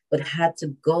off, but had to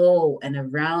go and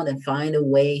around and find a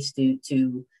ways to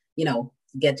you know,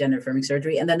 get gender affirming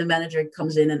surgery. And then the manager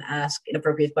comes in and asks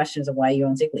inappropriate questions of why you're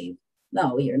on sick leave.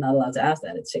 No, you're not allowed to ask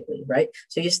that. It's sick leave, right?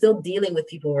 So you're still dealing with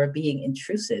people who are being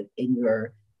intrusive in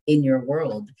your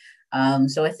world.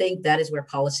 So I think that is where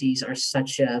policies are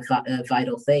such a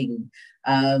vital thing.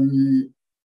 And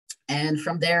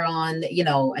from there on, you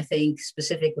know, I think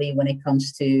specifically when it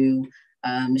comes to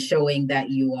showing that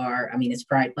you are, I mean, it's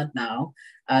Pride Month now,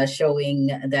 showing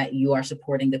that you are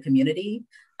supporting the community.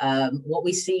 What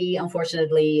we see,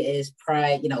 unfortunately, is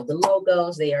Pride, you know, the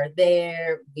logos, they are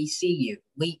there. We see you.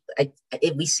 We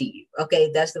see you.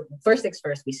 Okay, that's the first things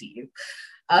first, we see you.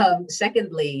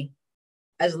 Secondly,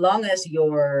 as long as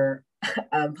your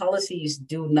policies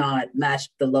do not match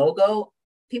the logo,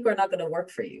 people are not going to work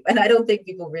for you. And I don't think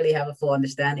people really have a full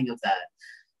understanding of that,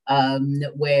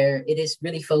 where it is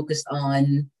really focused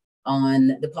on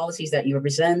the policies that you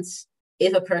represent.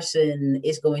 If a person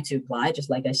is going to apply, just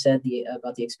like I said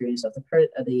about the experience of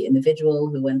the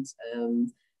individual who went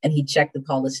and he checked the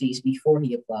policies before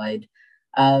he applied,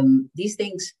 these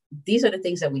are the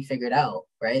things that we figured out,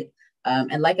 right?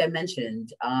 And like I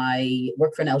mentioned, I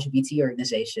work for an LGBT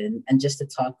organization, and just to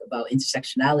talk about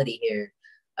intersectionality here,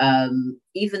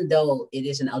 even though it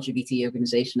is an LGBT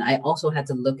organization, I also had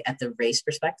to look at the race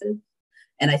perspective.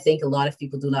 And I think a lot of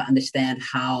people do not understand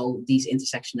how these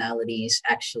intersectionalities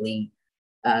actually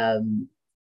allow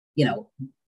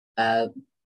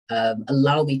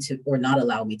me to or not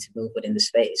allow me to move within the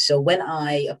space. So when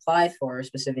I applied for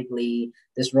specifically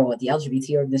this role at the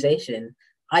LGBT organization,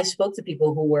 I spoke to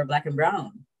people who were Black and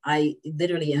brown. I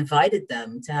literally invited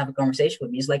them to have a conversation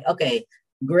with me. It's like, okay,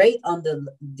 great on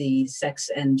the sex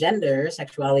and gender,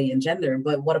 sexuality and gender,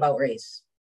 but what about race?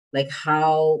 Like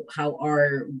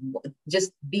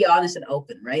just be honest and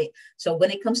open, right? So when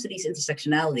it comes to these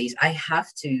intersectionalities, I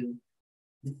have to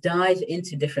dive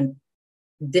into different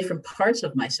parts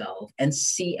of myself and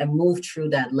see and move through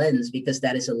that lens, because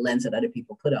that is a lens that other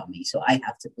people put on me. So I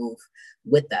have to move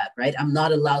with that, right? I'm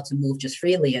not allowed to move just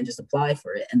freely and just apply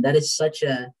for it. And that is such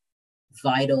a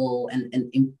vital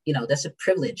and you know, that's a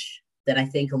privilege that I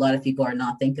think a lot of people are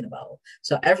not thinking about.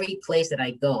 So every place that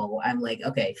I go, I'm like,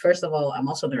 okay, first of all, I'm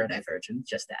also neurodivergent,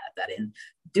 just to add that in.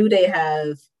 Do they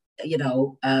have, you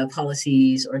know,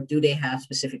 policies, or do they have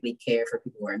specifically care for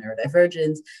people who are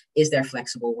neurodivergent? Is there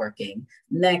flexible working?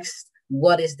 Next,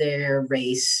 what is their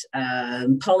race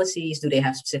policies? Do they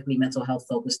have specifically mental health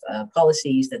focused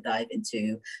policies that dive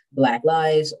into Black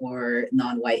lives or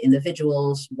non-white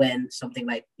individuals, when something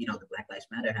like, you know, the Black Lives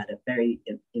Matter had a big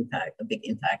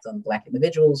impact on Black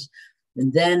individuals?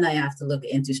 And then I have to look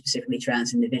into specifically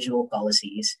trans individual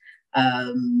policies.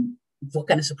 What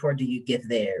kind of support do you give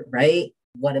there, right?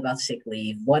 What about sick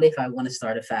leave? What if I want to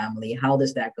start a family? How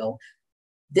does that go?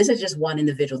 This is just one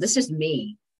individual. This is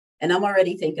me. And I'm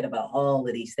already thinking about all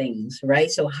of these things, right?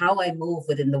 So how I move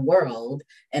within the world,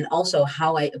 and also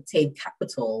how I obtain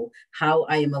capital, how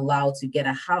I am allowed to get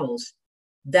a house,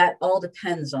 that all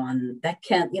depends on, that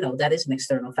can't, you know, that is an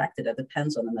external factor that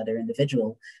depends on another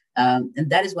individual.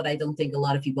 And that is what I don't think a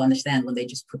lot of people understand when they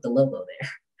just put the logo there,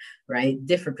 right?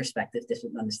 Different perspectives,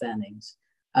 different understandings.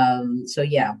 So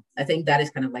yeah, I think that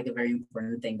is kind of like a very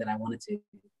important thing that I wanted to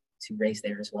raise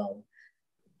there as well.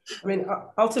 I mean,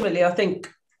 ultimately, I think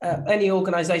any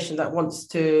organization that wants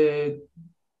to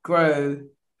grow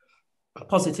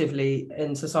positively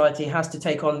in society has to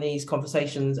take on these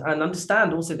conversations and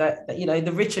understand also that you know,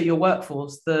 the richer your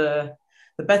workforce, the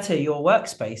better your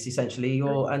workspace, essentially,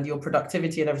 your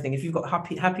productivity and everything. If you've got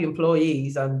happy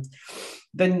employees, and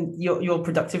then your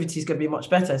productivity is going to be much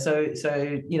better. So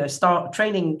you know, start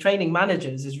training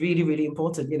managers is really, really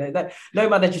important. You know, that no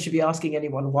manager should be asking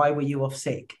anyone, why were you off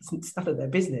sick? It's none of their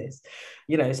business,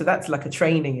 you know. So that's like a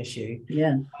training issue.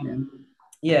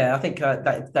 Yeah, I think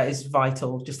that is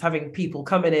vital. Just having people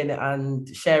coming in and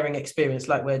sharing experience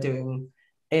like we're doing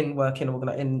in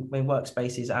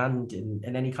workspaces and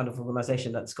in any kind of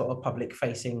organization that's got a public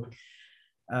facing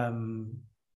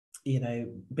you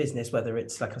know, business, whether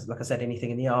it's like I said, anything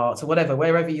in the arts or whatever,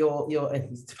 wherever you're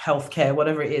healthcare,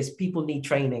 whatever it is, people need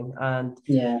training, and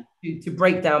to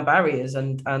break down barriers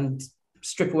and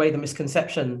strip away the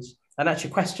misconceptions and actually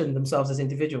question themselves as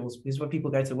individuals. Because when people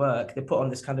go to work, they put on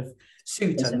this kind of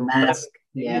suit and mask.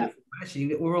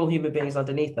 Actually, we're all human beings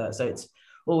underneath that. So it's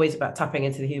always about tapping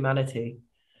into the humanity.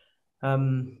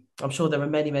 I'm sure there are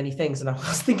many, many things, and I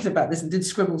was thinking about this and did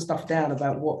scribble stuff down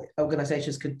about what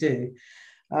organizations could do.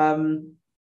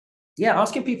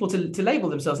 Asking people to label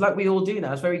themselves like we all do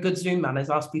now. It's very good Zoom manners.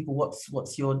 Ask people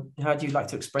how do you like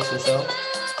to express yourself?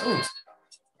 Oh,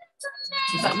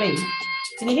 is that me?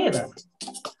 Can you hear that?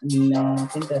 No, I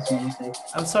think that's music.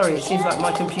 I'm sorry, it seems like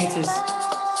my computer's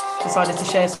decided to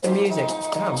share some music.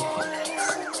 Damn.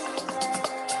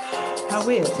 How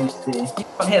weird. Let's see. You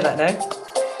can't hear that now?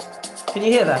 Can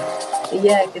you hear that?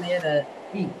 Yeah, I can hear that.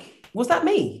 Eek. Was that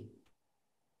me?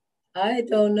 I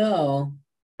don't know.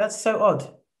 That's so odd.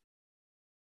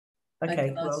 Okay. I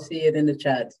cannot see it in the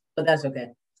chat, but that's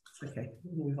okay. Okay,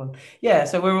 move on. Yeah,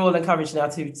 so we're all encouraged now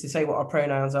to say what our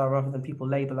pronouns are rather than people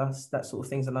label us. That sort of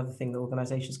thing's another thing that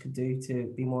organizations could do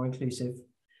to be more inclusive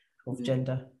of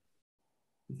gender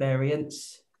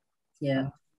variance. Yeah,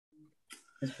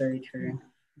 that's very true.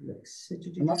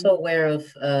 I'm also aware of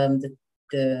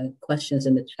the questions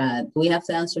in the chat. Do we have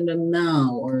to answer them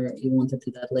now, or you want to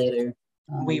do that later?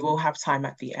 We will have time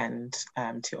at the end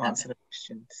to answer the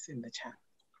questions in the chat.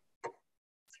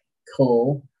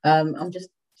 Cool. I'm just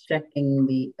checking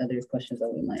the other questions that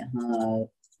we might have.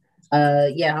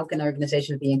 How can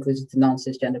organizations be inclusive to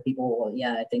non-cisgender people? Well,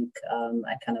 yeah, I think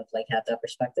I kind of like have that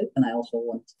perspective, and I also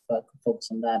want to focus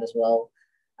on that as well.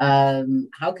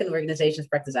 How can organizations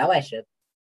practice allyship?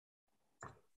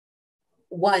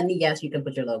 One, yes, you can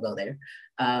put your logo there,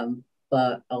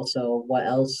 but also, what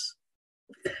else?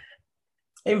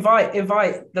 Invite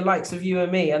the likes of you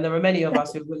and me, and there are many of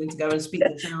us who are willing to go and speak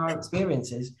and share our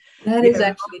experiences. That is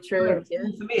actually true. Yeah.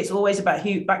 For me, it's always about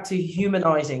back to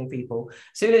humanizing people.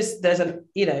 As soon as there's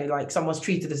like someone's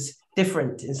treated as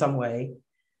different in some way,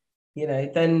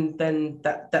 then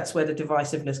that's where the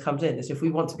divisiveness comes in. Is if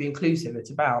we want to be inclusive, it's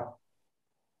about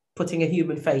putting a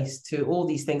human face to all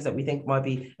these things that we think might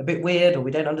be a bit weird or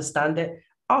we don't understand it.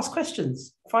 Ask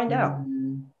questions, find out.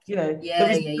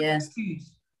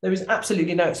 There is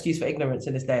absolutely no excuse for ignorance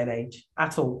in this day and age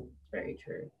at all. Very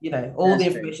true. All the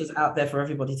information is out there for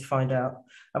everybody to find out.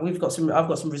 And I've got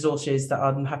some resources that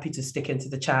I'm happy to stick into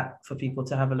the chat for people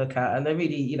to have a look at. And they're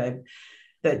really,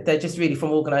 they're just really from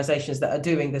organizations that are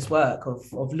doing this work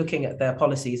of looking at their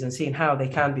policies and seeing how they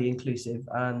can be inclusive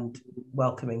and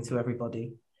welcoming to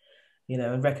everybody,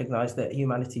 and recognize that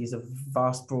humanity is a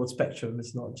vast, broad spectrum.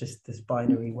 It's not just this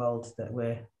binary world that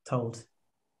we're told.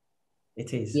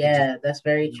 It is. Yeah, that's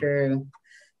very true.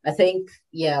 I think,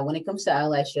 yeah, when it comes to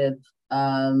allyship,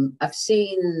 I've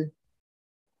seen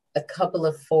a couple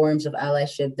of forms of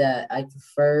allyship that I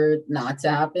prefer not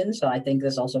to happen. So I think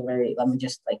that's also very, let me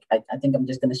just like, I think I'm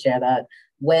just going to share that.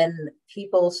 When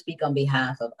people speak on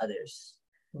behalf of others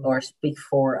or speak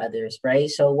for others, right?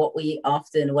 So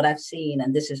what I've seen,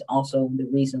 and this is also the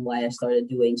reason why I started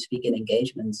doing speaking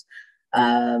engagements,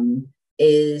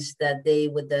 is that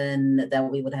that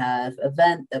we would have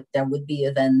that there would be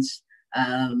events,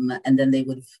 and then they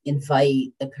would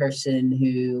invite a person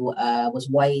who was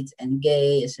white and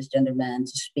gay, a cisgender man,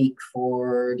 to speak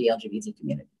for the LGBT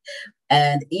community.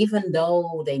 And even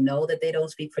though they know that they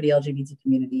don't speak for the LGBT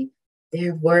community,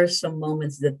 there were some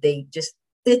moments that they just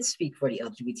did speak for the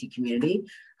LGBT community.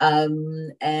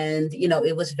 And,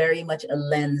 it was very much a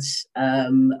lens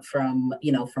from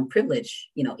privilege,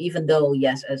 even though,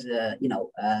 yes, as a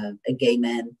gay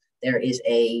man, there is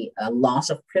a loss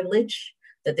of privilege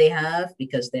that they have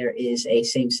because there is a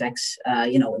same-sex,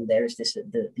 and there's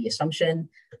the assumption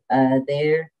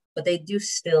there, but they do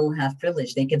still have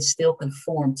privilege. They can still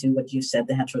conform to what you said,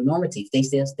 the heteronormative. They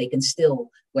can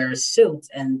still wear a suit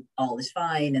and all is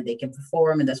fine, and they can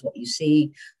perform, and that's what you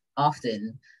see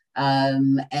often.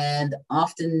 And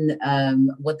often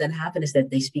what then happens is that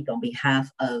they speak on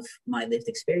behalf of my lived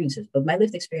experiences, but my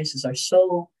lived experiences are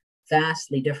so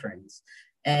vastly different.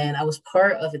 And I was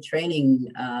part of a training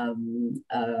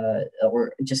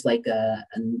or just like a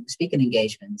speaking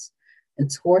engagements. And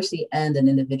towards the end, an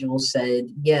individual said,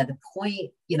 yeah, the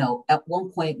point, at one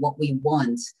point, what we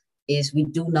want is we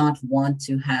do not want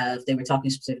to have, they were talking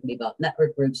specifically about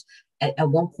network groups. At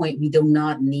one point, we do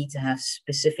not need to have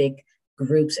specific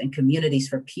groups and communities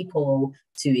for people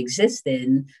to exist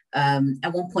in.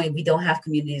 At one point, we don't have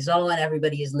communities at all and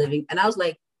everybody is living. And I was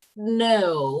like,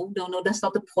 no, that's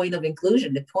not the point of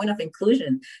inclusion. The point of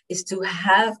inclusion is to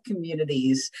have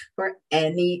communities for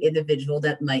any individual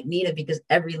that might need it, because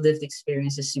every lived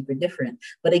experience is super different.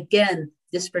 But again,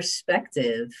 this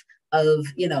perspective of,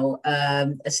 a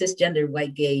cisgender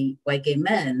white gay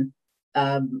man,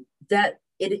 that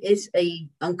it is I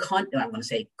want to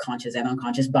say conscious and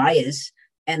unconscious bias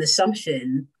and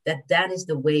assumption that is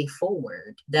the way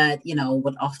forward. That,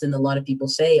 what often a lot of people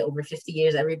say, over 50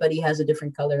 years, everybody has a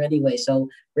different color anyway, so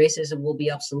racism will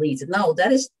be obsolete. No,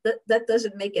 that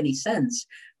doesn't make any sense,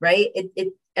 right?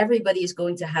 Everybody is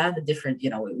going to have a different,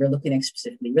 we're looking at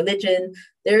specifically religion.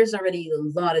 There's already a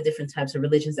lot of different types of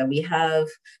religions that we have.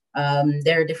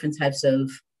 There are different types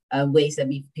of ways that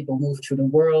people move through the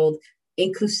world.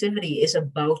 Inclusivity is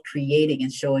about creating and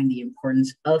showing the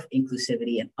importance of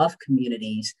inclusivity and of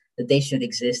communities, that they should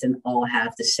exist and all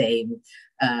have the same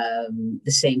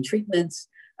treatments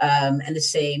and the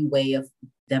same way of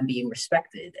them being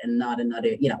respected, and not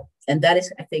another, and that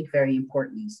is, I think, very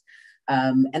important.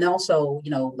 And also,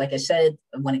 like I said,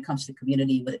 when it comes to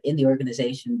community within the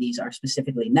organization, these are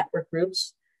specifically network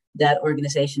groups that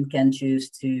organization can choose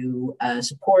to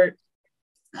support.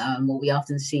 What we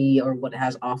often see, or what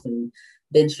has often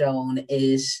been shown,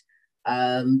 is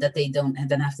that they don't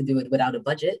then have to do it without a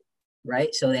budget,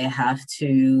 right? So they have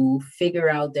to figure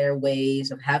out their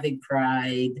ways of having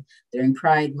pride during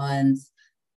Pride Month,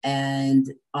 and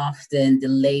often the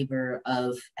labor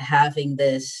of having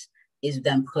this is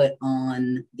then put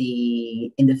on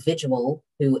the individual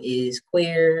who is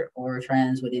queer or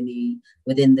trans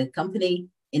within the company,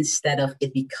 instead of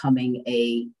it becoming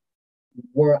a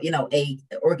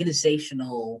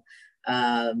organizational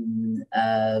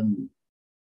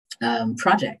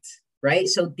project, right?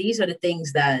 So these are the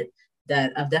things that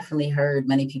I've definitely heard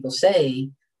many people say,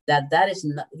 that is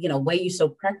not,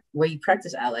 where you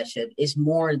practice allyship is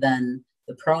more than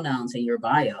the pronouns in your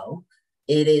bio.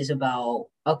 It is about,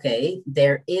 okay,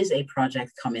 there is a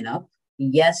project coming up.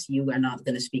 Yes, you are not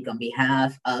going to speak on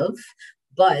behalf of,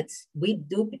 but we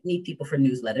do need people for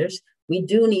newsletters. We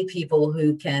do need people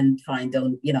who can find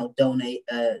donate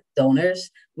donors.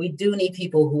 We do need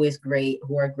people who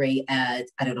are great at,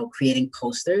 creating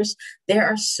posters. There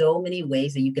are so many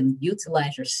ways that you can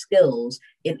utilize your skills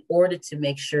in order to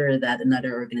make sure that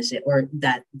another organization, or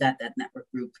that network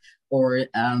group, or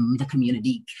the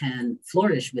community can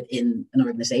flourish within an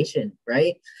organization,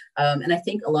 right? And I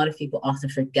think a lot of people often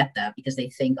forget that, because they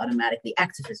think automatically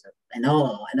activism and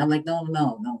I'm like, no.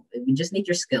 We just need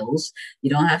your skills. You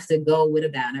don't have to go with a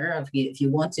banner. If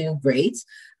you want to, great.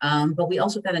 But we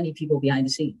also kind of need people behind the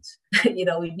scenes.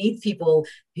 We need people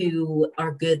who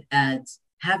are good at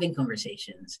having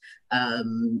conversations,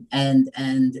 and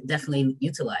definitely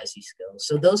utilize these skills.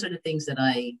 So those are the things that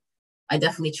I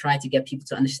definitely try to get people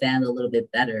to understand a little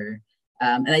bit better.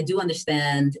 And I do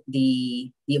understand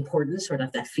the importance, sort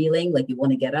of that feeling, like you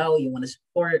want to get out, you want to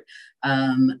support,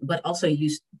 but also you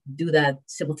do that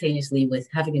simultaneously with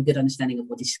having a good understanding of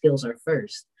what these skills are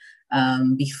first,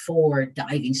 before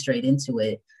diving straight into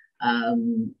it.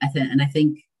 I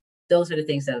think those are the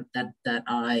things that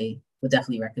I would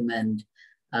definitely recommend.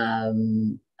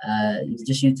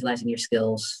 Just utilizing your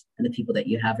skills and the people that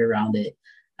you have around it.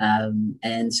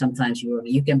 And sometimes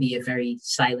you can be a very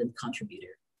silent contributor.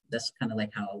 That's kind of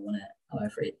like how I want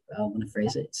to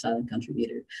phrase it: silent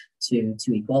contributor to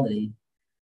equality.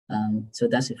 So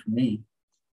that's it for me.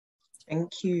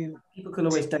 Thank you. People can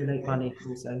always donate money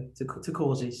also to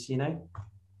causes, you know.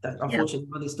 That unfortunately,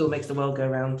 money still makes the world go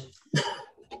round.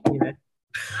 You know.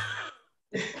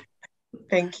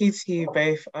 Thank you to you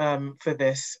both for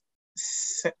this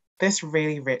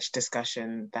really rich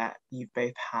discussion that you've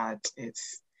both had.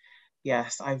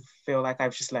 Yes, I feel like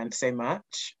I've just learned so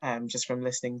much just from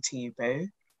listening to you both.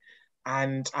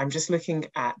 And I'm just looking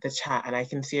at the chat and I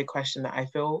can see a question that I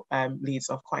feel leads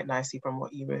off quite nicely from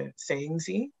what you were saying,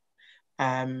 Z.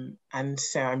 And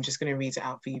so I'm just going to read it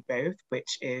out for you both,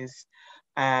 which is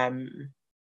a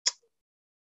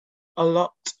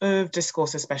lot of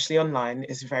discourse, especially online,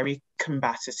 is very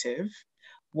combative.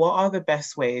 What are the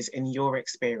best ways in your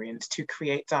experience to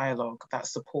create dialogue that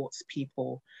supports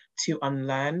people to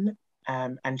unlearn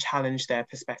and challenge their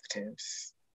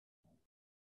perspectives?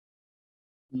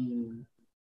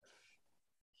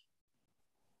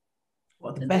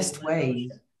 What are the best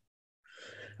ways?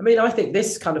 I mean, I think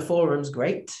this kind of forum's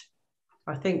great.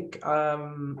 I think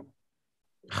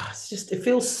it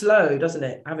feels slow, doesn't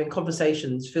it? Having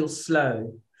conversations feels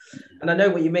slow. And I know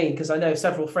what you mean, because I know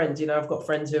several friends, you know, I've got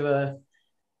friends who are,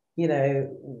 you know,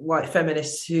 white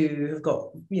feminists who have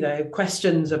got, you know,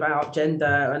 questions about gender,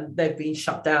 and they've been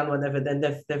shut down whenever, then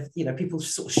they've you know, people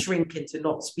sort of shrink into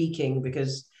not speaking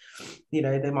because, you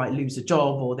know, they might lose a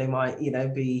job or they might, you know,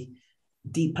 be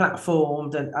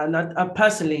deplatformed. And I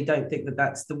personally don't think that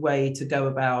that's the way to go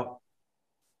about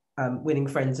winning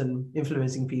friends and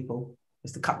influencing people,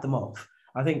 is to cut them off.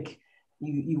 I think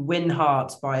you win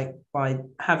hearts by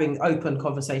having open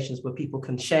conversations where people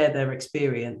can share their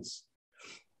experience,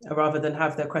 rather than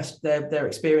have their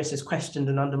experiences questioned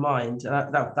and undermined.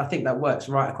 I think that works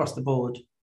right across the board.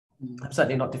 I'm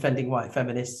certainly not defending white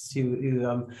feminists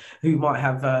who might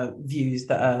have views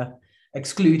that are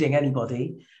excluding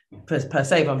anybody per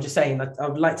se, but I'm just saying that I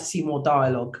would like to see more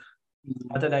dialogue.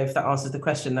 I don't know if that answers the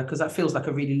question, because that feels like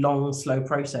a really long, slow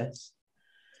process.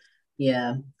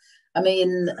 Yeah, I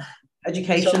mean,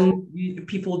 education,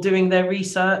 people doing their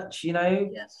research, you know.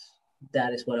 Yes,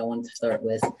 that is what I wanted to start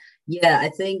with. Yeah, I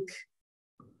think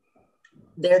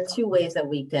there are two ways that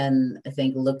we can, I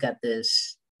think, look at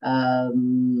this.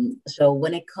 So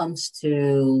when it comes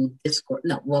to discourse,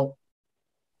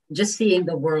 just seeing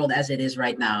the world as it is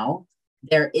right now,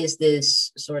 there is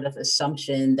this sort of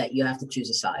assumption that you have to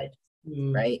choose a side,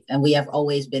 right? And we have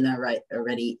always been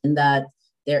already in that.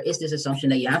 There is this assumption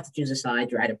that you have to choose a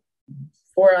side. You're either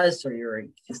for us or you're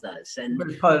against us. And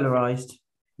very polarized.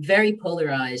 Very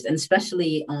polarized, and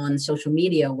especially on social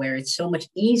media, where it's so much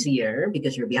easier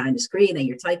because you're behind the screen and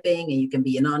you're typing and you can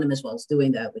be anonymous whilst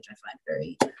doing that, which I find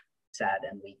very sad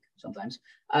and weak sometimes.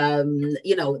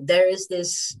 You know, there is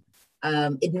this,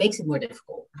 it makes it more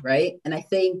difficult, right? And I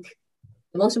think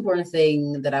the most important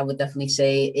thing that I would definitely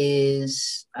say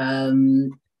is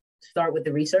start with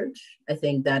the research. I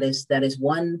think that is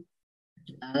one.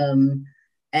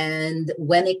 And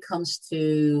when it comes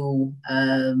to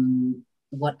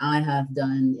what I have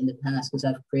done in the past, because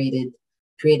I've created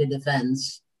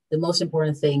events, the most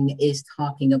important thing is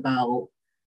talking about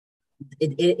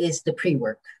it is the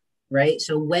pre-work, right?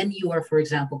 So when you are, for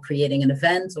example, creating an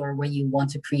event, or when you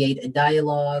want to create a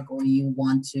dialogue, or you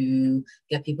want to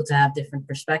get people to have different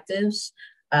perspectives,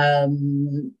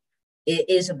 it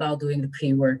is about doing the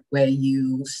pre-work, where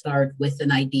you start with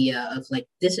an idea of like,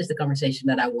 this is the conversation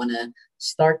that I want to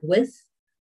start with.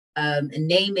 And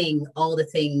naming all the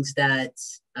things that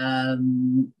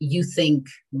you think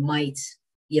might,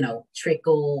 you know,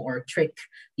 trickle or trick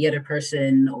the other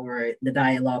person or the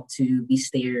dialogue to be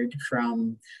steered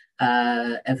from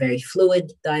a very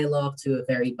fluid dialogue to a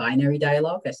very binary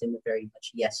dialogue, as in a very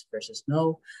much yes versus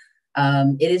no.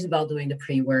 It is about doing the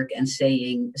pre-work and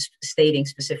stating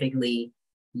specifically,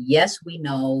 yes, we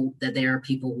know that there are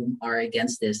people who are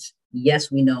against this. Yes,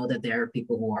 we know that there are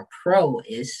people who are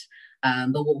pro-is.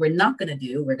 But what we're not going to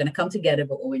do, we're going to come together,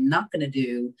 but what we're not going to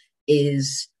do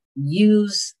is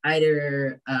use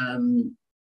either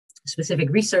specific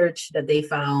research that they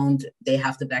found. They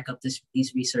have to back up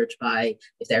these research by,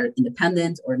 if they're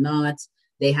independent or not,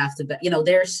 they have to, you know,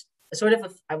 there's a sort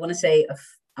of, I want to say,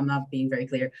 I'm not being very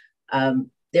clear.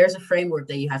 There's a framework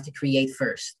that you have to create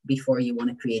first before you want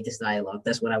to create this dialogue.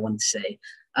 That's what I want to say.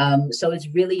 So it's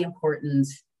really important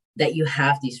that you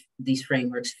have these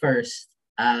frameworks first.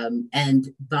 And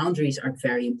boundaries are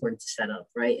very important to set up,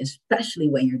 right? Especially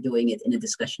when you're doing it in a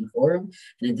discussion forum,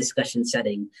 in a discussion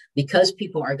setting, because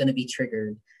people are going to be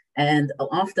triggered. And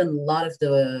often a lot of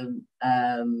the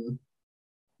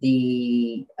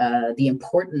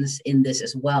importance in this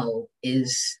as well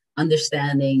is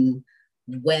understanding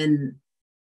when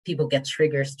people get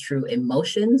triggered through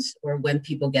emotions, or when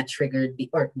people get triggered,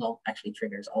 actually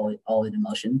triggers all in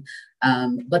emotion.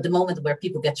 But the moment where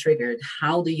people get triggered,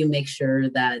 how do you make sure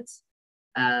that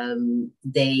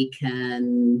they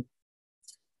can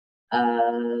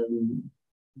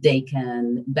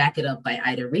back it up by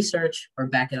either research or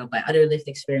back it up by other lived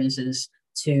experiences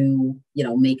to,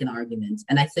 make an argument?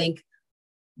 And I think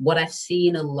what I've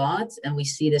seen a lot, and we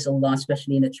see this a lot,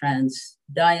 especially in the trans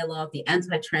dialogue, the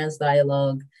anti-trans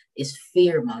dialogue, is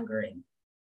fear mongering.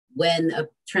 When a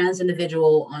trans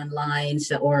individual online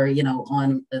or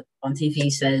on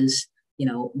TV says,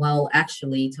 well,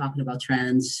 actually talking about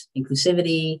trans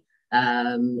inclusivity,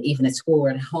 even at school or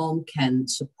at home, can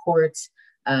support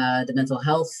the mental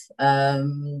health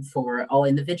for all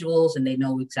individuals, and they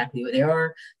know exactly where they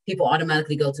are, people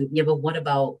automatically go to, yeah, but what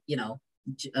about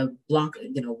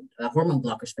hormone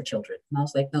blockers for children? And I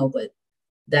was like, no, but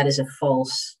that is a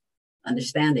false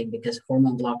understanding, because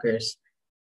hormone blockers,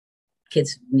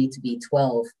 kids need to be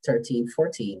 12, 13,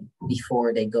 14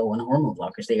 before they go on hormone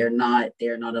blockers. They are not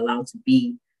allowed to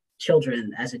be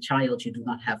children. As a child, you do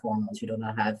not have hormones. You do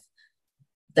not have,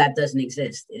 that doesn't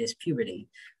exist. It is puberty,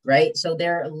 right? So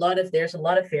there's a lot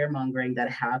of fear mongering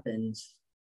that happens.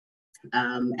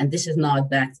 And this is not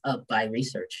backed up by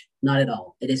research, not at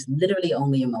all. It is literally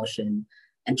only emotion,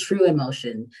 and true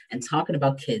emotion, and talking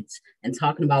about kids, and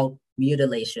talking about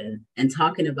mutilation, and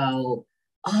talking about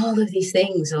all of these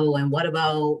things. Oh, and what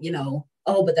about,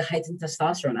 but the heightened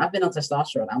testosterone. I've been on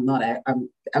testosterone.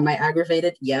 Am I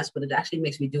aggravated? Yes, but it actually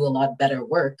makes me do a lot better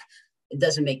work. It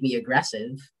doesn't make me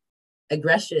aggressive.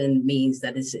 Aggression means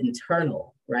that it's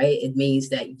internal, right? It means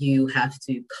that you have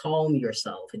to calm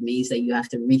yourself. It means that you have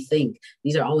to rethink.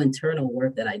 These are all internal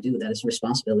work that I do that is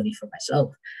responsibility for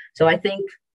myself. So I think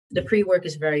the pre-work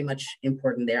is very much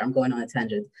important there. I'm going on a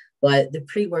tangent, but the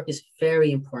pre-work is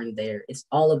very important there. It's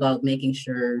all about making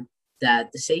sure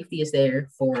that the safety is there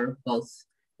for both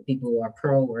the people who are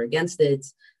pro or against it,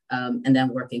 and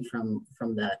then working from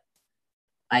that.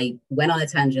 I went on a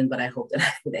tangent, but I hope that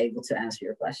I was able to answer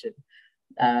your question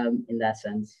in that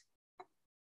sense.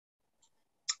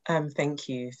 Thank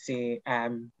you, Zee.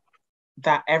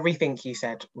 That everything you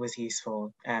said was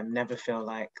useful. Never feel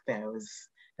like there was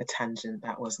a tangent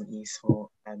that wasn't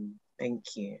useful.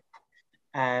 Thank you.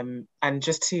 And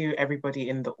just to everybody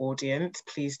in the audience,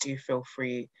 please do feel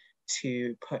free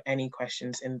to put any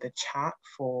questions in the chat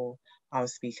for our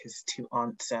speakers to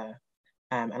answer.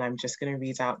 And I'm just going to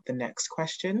read out the next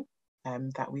question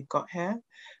that we've got here,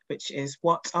 which is,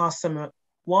 what are some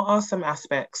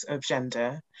aspects of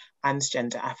gender and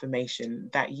gender affirmation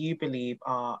that you believe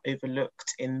are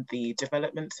overlooked in the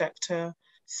development sector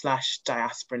 /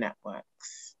 diaspora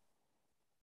networks?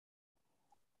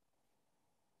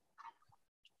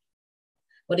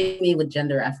 What do you mean with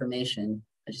gender affirmation?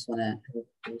 I just want to,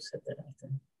 who said that out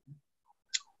there?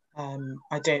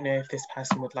 I don't know if this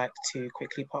person would like to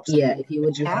quickly pop something. Yeah, if you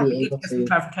would just be able to. Some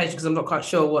clarification, because I'm not quite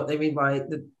sure what they mean by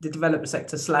the development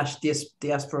sector /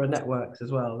 diaspora networks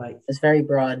as well. Like, it's very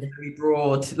broad. Very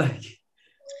broad. Like,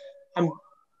 I'm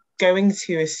going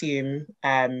to assume,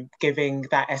 given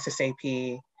that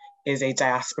SSAP is a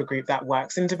diaspora group that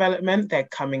works in development, they're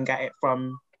coming at it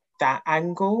from that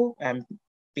angle,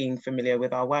 being familiar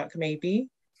with our work, maybe.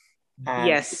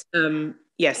 Yes.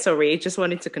 Yes, sorry, just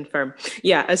wanted to confirm.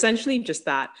 Yeah, essentially just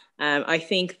that. I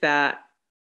think that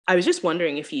I was just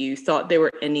wondering if you thought there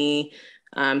were any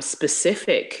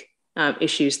specific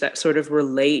issues that sort of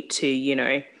relate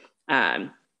to,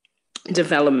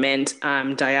 development,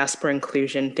 diaspora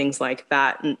inclusion, things like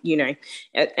that. And,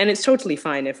 and it's totally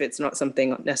fine if it's not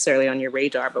something necessarily on your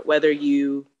radar, but whether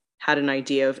you had an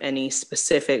idea of any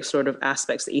specific sort of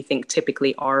aspects that you think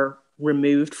typically are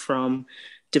removed from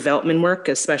development work,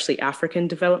 especially African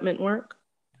development work?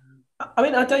 I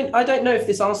mean, I don't know if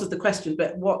this answers the question,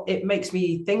 but what it makes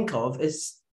me think of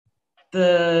is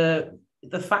the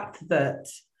fact that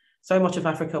so much of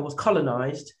Africa was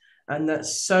colonized, and that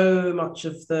so much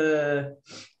of the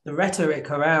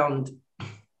rhetoric around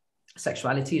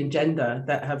sexuality and gender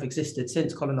that have existed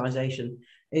since colonization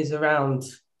is around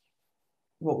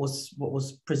what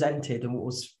was presented and what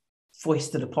was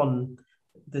foisted upon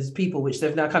there's people which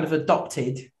they've now kind of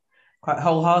adopted quite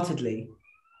wholeheartedly,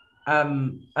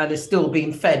 and is still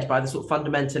being fed by the sort of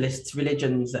fundamentalist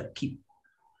religions that keep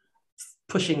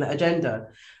pushing that agenda.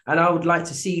 And I would like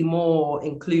to see more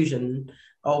inclusion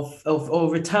of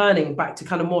or returning back to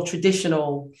kind of more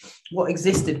traditional what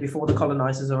existed before the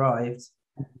colonizers arrived,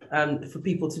 and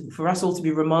for us all to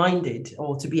be reminded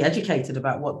or to be educated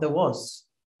about what there was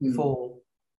before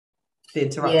the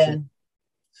interaction. Yeah.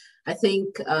 I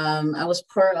think I was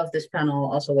part of this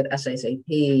panel also with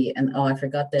SSAP, and I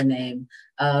forgot their name,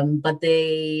 but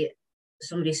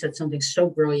somebody said something so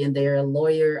brilliant. They're a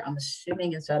lawyer, I'm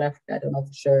assuming in South Africa, I don't know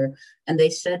for sure, and they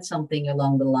said something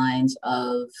along the lines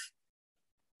of,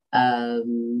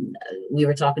 we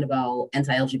were talking about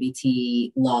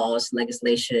anti-LGBT laws,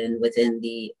 legislation within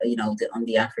on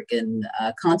the African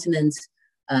continent,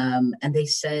 and they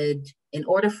said, in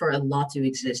order for a law to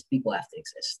exist, people have to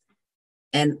exist.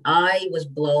 And I was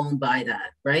blown by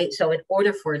that, right? So in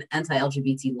order for an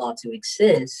anti-LGBT law to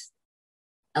exist,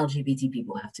 LGBT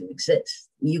people have to exist.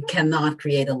 You cannot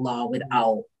create a law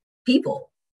without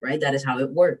people, right? That is how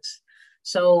it works.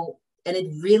 So, and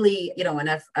it really, and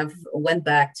I've went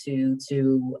back to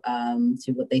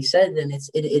what they said, and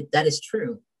that is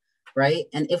true, right?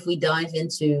 And if we dive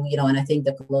into, and I think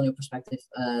the colonial perspective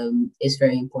is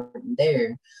very important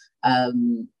there,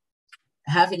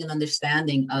 having an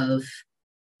understanding of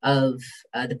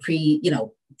the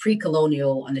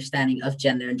pre-colonial understanding of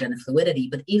gender and gender fluidity,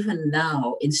 but even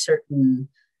now in certain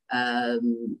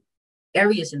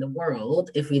areas in the world,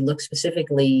 if we look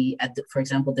specifically at, for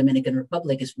example, Dominican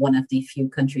Republic is one of the few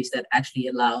countries that actually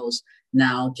allows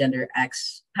now gender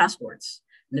X passports.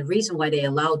 And the reason why they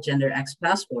allow gender X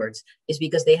passports is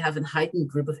because they have a heightened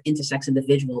group of intersex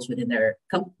individuals within their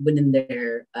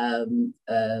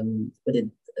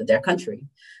country,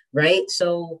 right?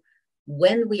 So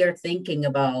when we are thinking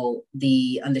about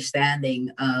the understanding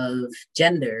of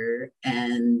gender,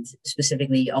 and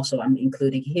specifically also I'm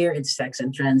including here intersex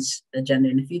and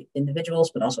transgender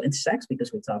individuals, but also intersex,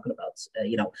 because we're talking about,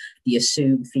 the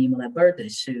assumed female at birth, the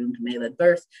assumed male at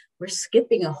birth, we're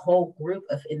skipping a whole group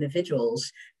of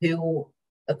individuals who,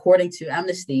 according to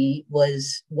Amnesty,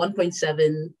 was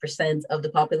 1.7% of the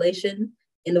population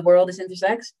in the world is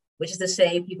intersex, which is the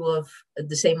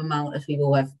same amount of people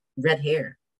who have red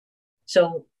hair.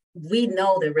 So we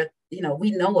know that,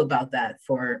 we know about that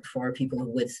for people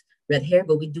with red hair,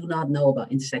 but we do not know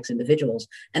about intersex individuals.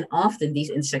 And often these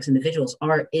intersex individuals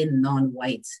are in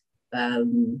non-white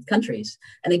countries.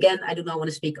 And again, I do not want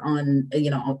to speak on,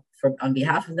 on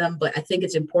behalf of them, but I think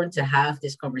it's important to have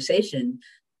this conversation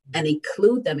and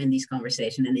include them in these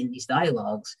conversations and in these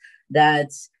dialogues,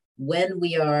 that when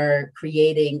we are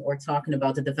creating or talking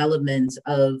about the development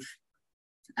of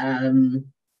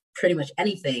pretty much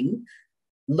anything,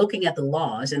 looking at the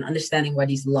laws and understanding why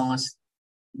these laws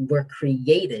were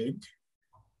created.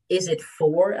 Is it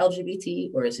for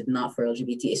LGBT or is it not for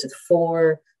LGBT? Is it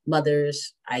for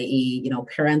mothers, i.e.,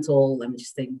 parental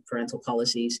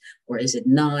policies, or is it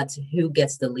not? Who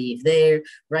gets the leave there,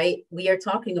 right? We are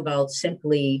talking about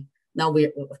simply, now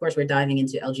we're diving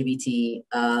into LGBT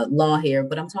law here,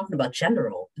 but I'm talking about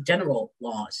general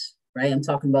laws, right? I'm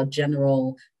talking about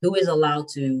general, who is allowed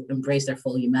to embrace their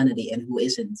full humanity and who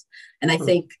isn't. And I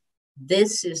think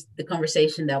this is the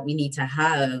conversation that we need to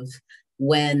have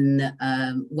when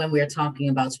we're talking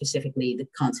about specifically the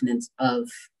continent of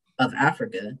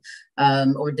Africa,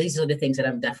 or these are the things that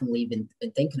I've definitely been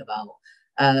thinking about.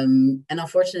 And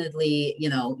unfortunately,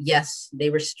 yes,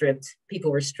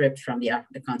 people were stripped from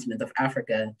the continent of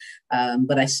Africa.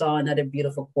 But I saw another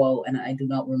beautiful quote, and I do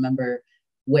not remember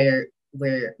where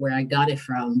I got it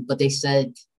from, but they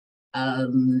said,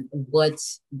 what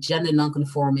gender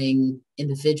nonconforming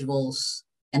individuals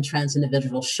and trans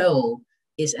individuals show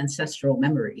is ancestral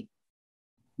memory.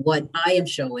 What I am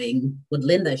showing, what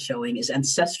Linda is showing, is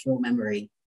ancestral memory.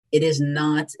 It has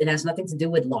nothing to do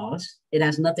with laws. It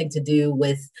has nothing to do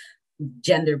with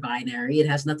gender binary. It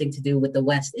has nothing to do with the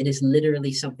West. It is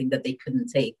literally something that they couldn't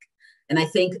take. And I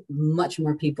think much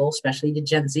more people, especially the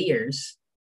Gen Zers,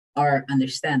 are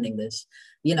understanding this,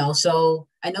 so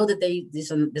I know that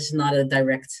this is not a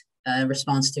direct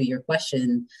response to your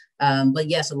question, but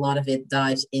yes, a lot of it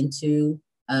dives into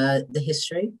the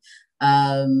history,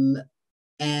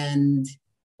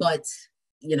 but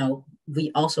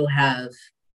we also have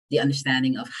the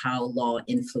understanding of how law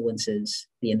influences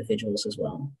the individuals as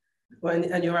well. Well,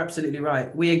 and you're absolutely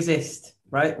right. We exist,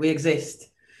 right? We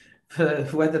exist,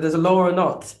 whether there's a law or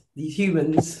not. These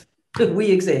humans,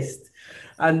 we exist.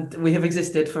 And we have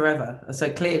existed forever. And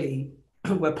so clearly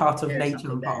we're part of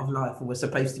nature and part of life, and we're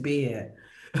supposed to be here.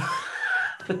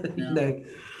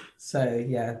 So,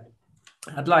 yeah.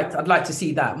 I'd like to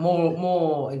see that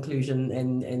more inclusion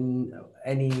in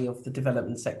any of the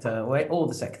development sector, or all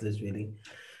the sectors really,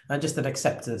 and just an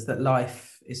acceptance that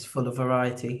life is full of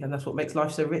variety, and that's what makes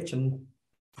life so rich and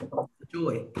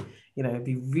joy. You know, it'd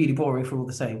be really boring if we're all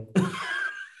the same.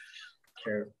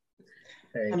 True.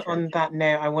 Very And true. on that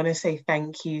note, I want to say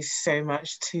thank you so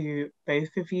much to both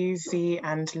of you, Z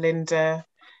and Linda.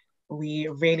 We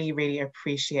really, really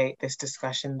appreciate this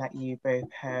discussion that you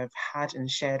both have had and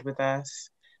shared with us.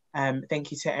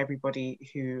 Thank you to everybody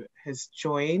who has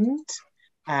joined.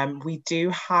 We do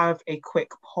have a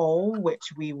quick poll,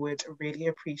 which we would really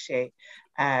appreciate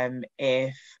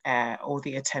if all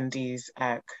the attendees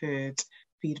could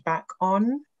feedback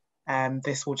on.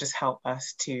 This will just help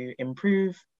us to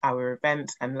improve our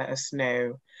event and let us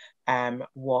know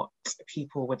what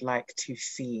people would like to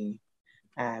see.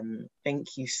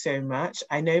 Thank you so much.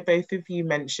 I know both of you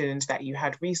mentioned that you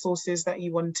had resources that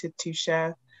you wanted to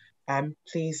share.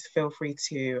 Please feel free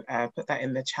to put that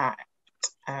in the chat,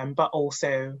 but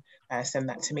also send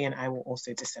that to me, and I will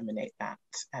also disseminate that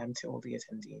to all the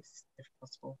attendees if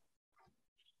possible.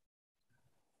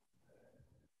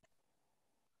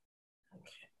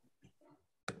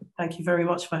 Thank you very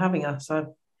much for having us. I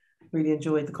really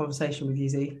enjoyed the conversation with you,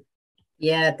 Z.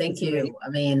 Yeah, thank you. I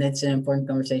mean, it's an important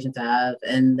conversation to have,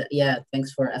 and yeah,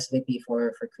 thanks for SSAP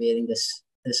for creating this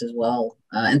as well,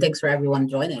 and thanks for everyone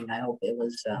joining. I hope it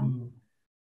was.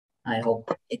 I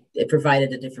hope it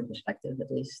provided a different perspective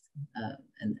at least,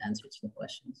 and answered some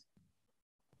questions.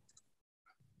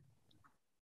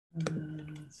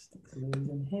 Stick the link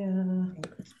in here.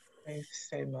 Thank you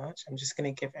so much. I'm just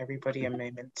going to give everybody a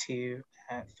moment to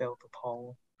fill the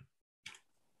poll.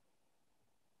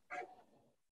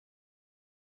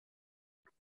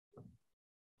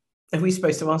 Are we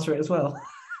supposed to answer it as well?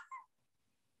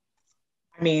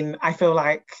 I mean, I feel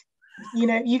like, you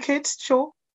know, you could,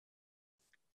 sure.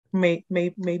 Maybe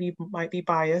might be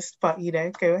biased, but, you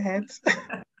know, go ahead.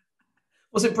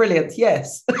 Was it brilliant?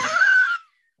 Yes.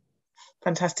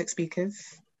 Fantastic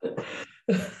speakers.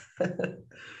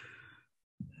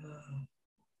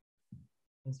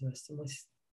 There's the rest of my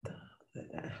stuff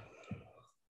there.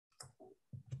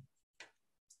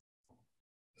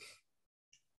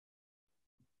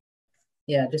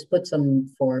 Yeah, just put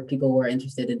some for people who are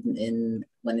interested in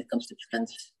when it comes to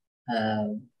trans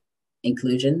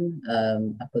inclusion.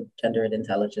 I put gender and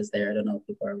intelligence there. I don't know if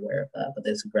people are aware of that, but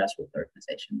there's a grassroots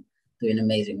organization doing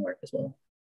amazing work as well.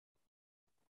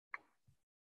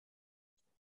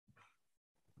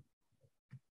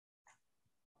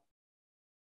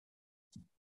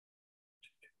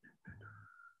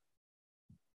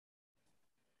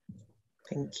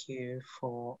 Thank you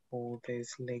for all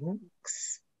those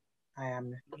links. I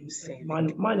am saving.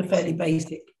 Mine are fairly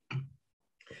basic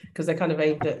because they're kind of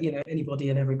aimed at, you know, anybody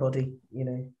and everybody, you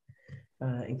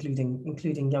know,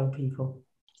 including young people.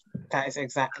 That is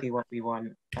exactly what we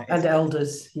want. And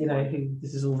elders, you know, who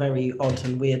this is all very odd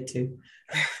and weird to.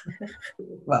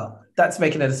 Well, that's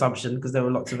making an assumption because there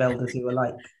were lots of elders who were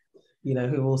like, you know,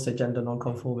 who are also gender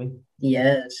non-conforming.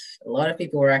 Yes, a lot of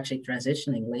people were actually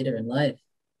transitioning later in life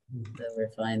that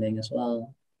we're finding as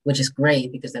well, which is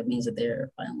great because that means that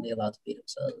they're finally allowed to be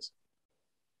themselves.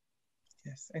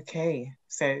 Yes, okay.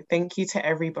 So thank you to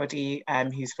everybody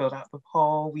who's filled out the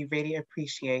poll. We really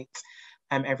appreciate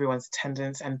everyone's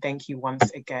attendance, and thank you once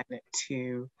again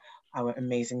to our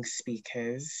amazing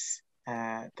speakers.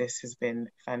 This has been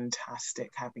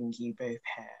fantastic having you both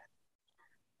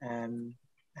here.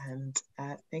 And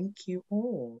thank you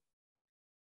all.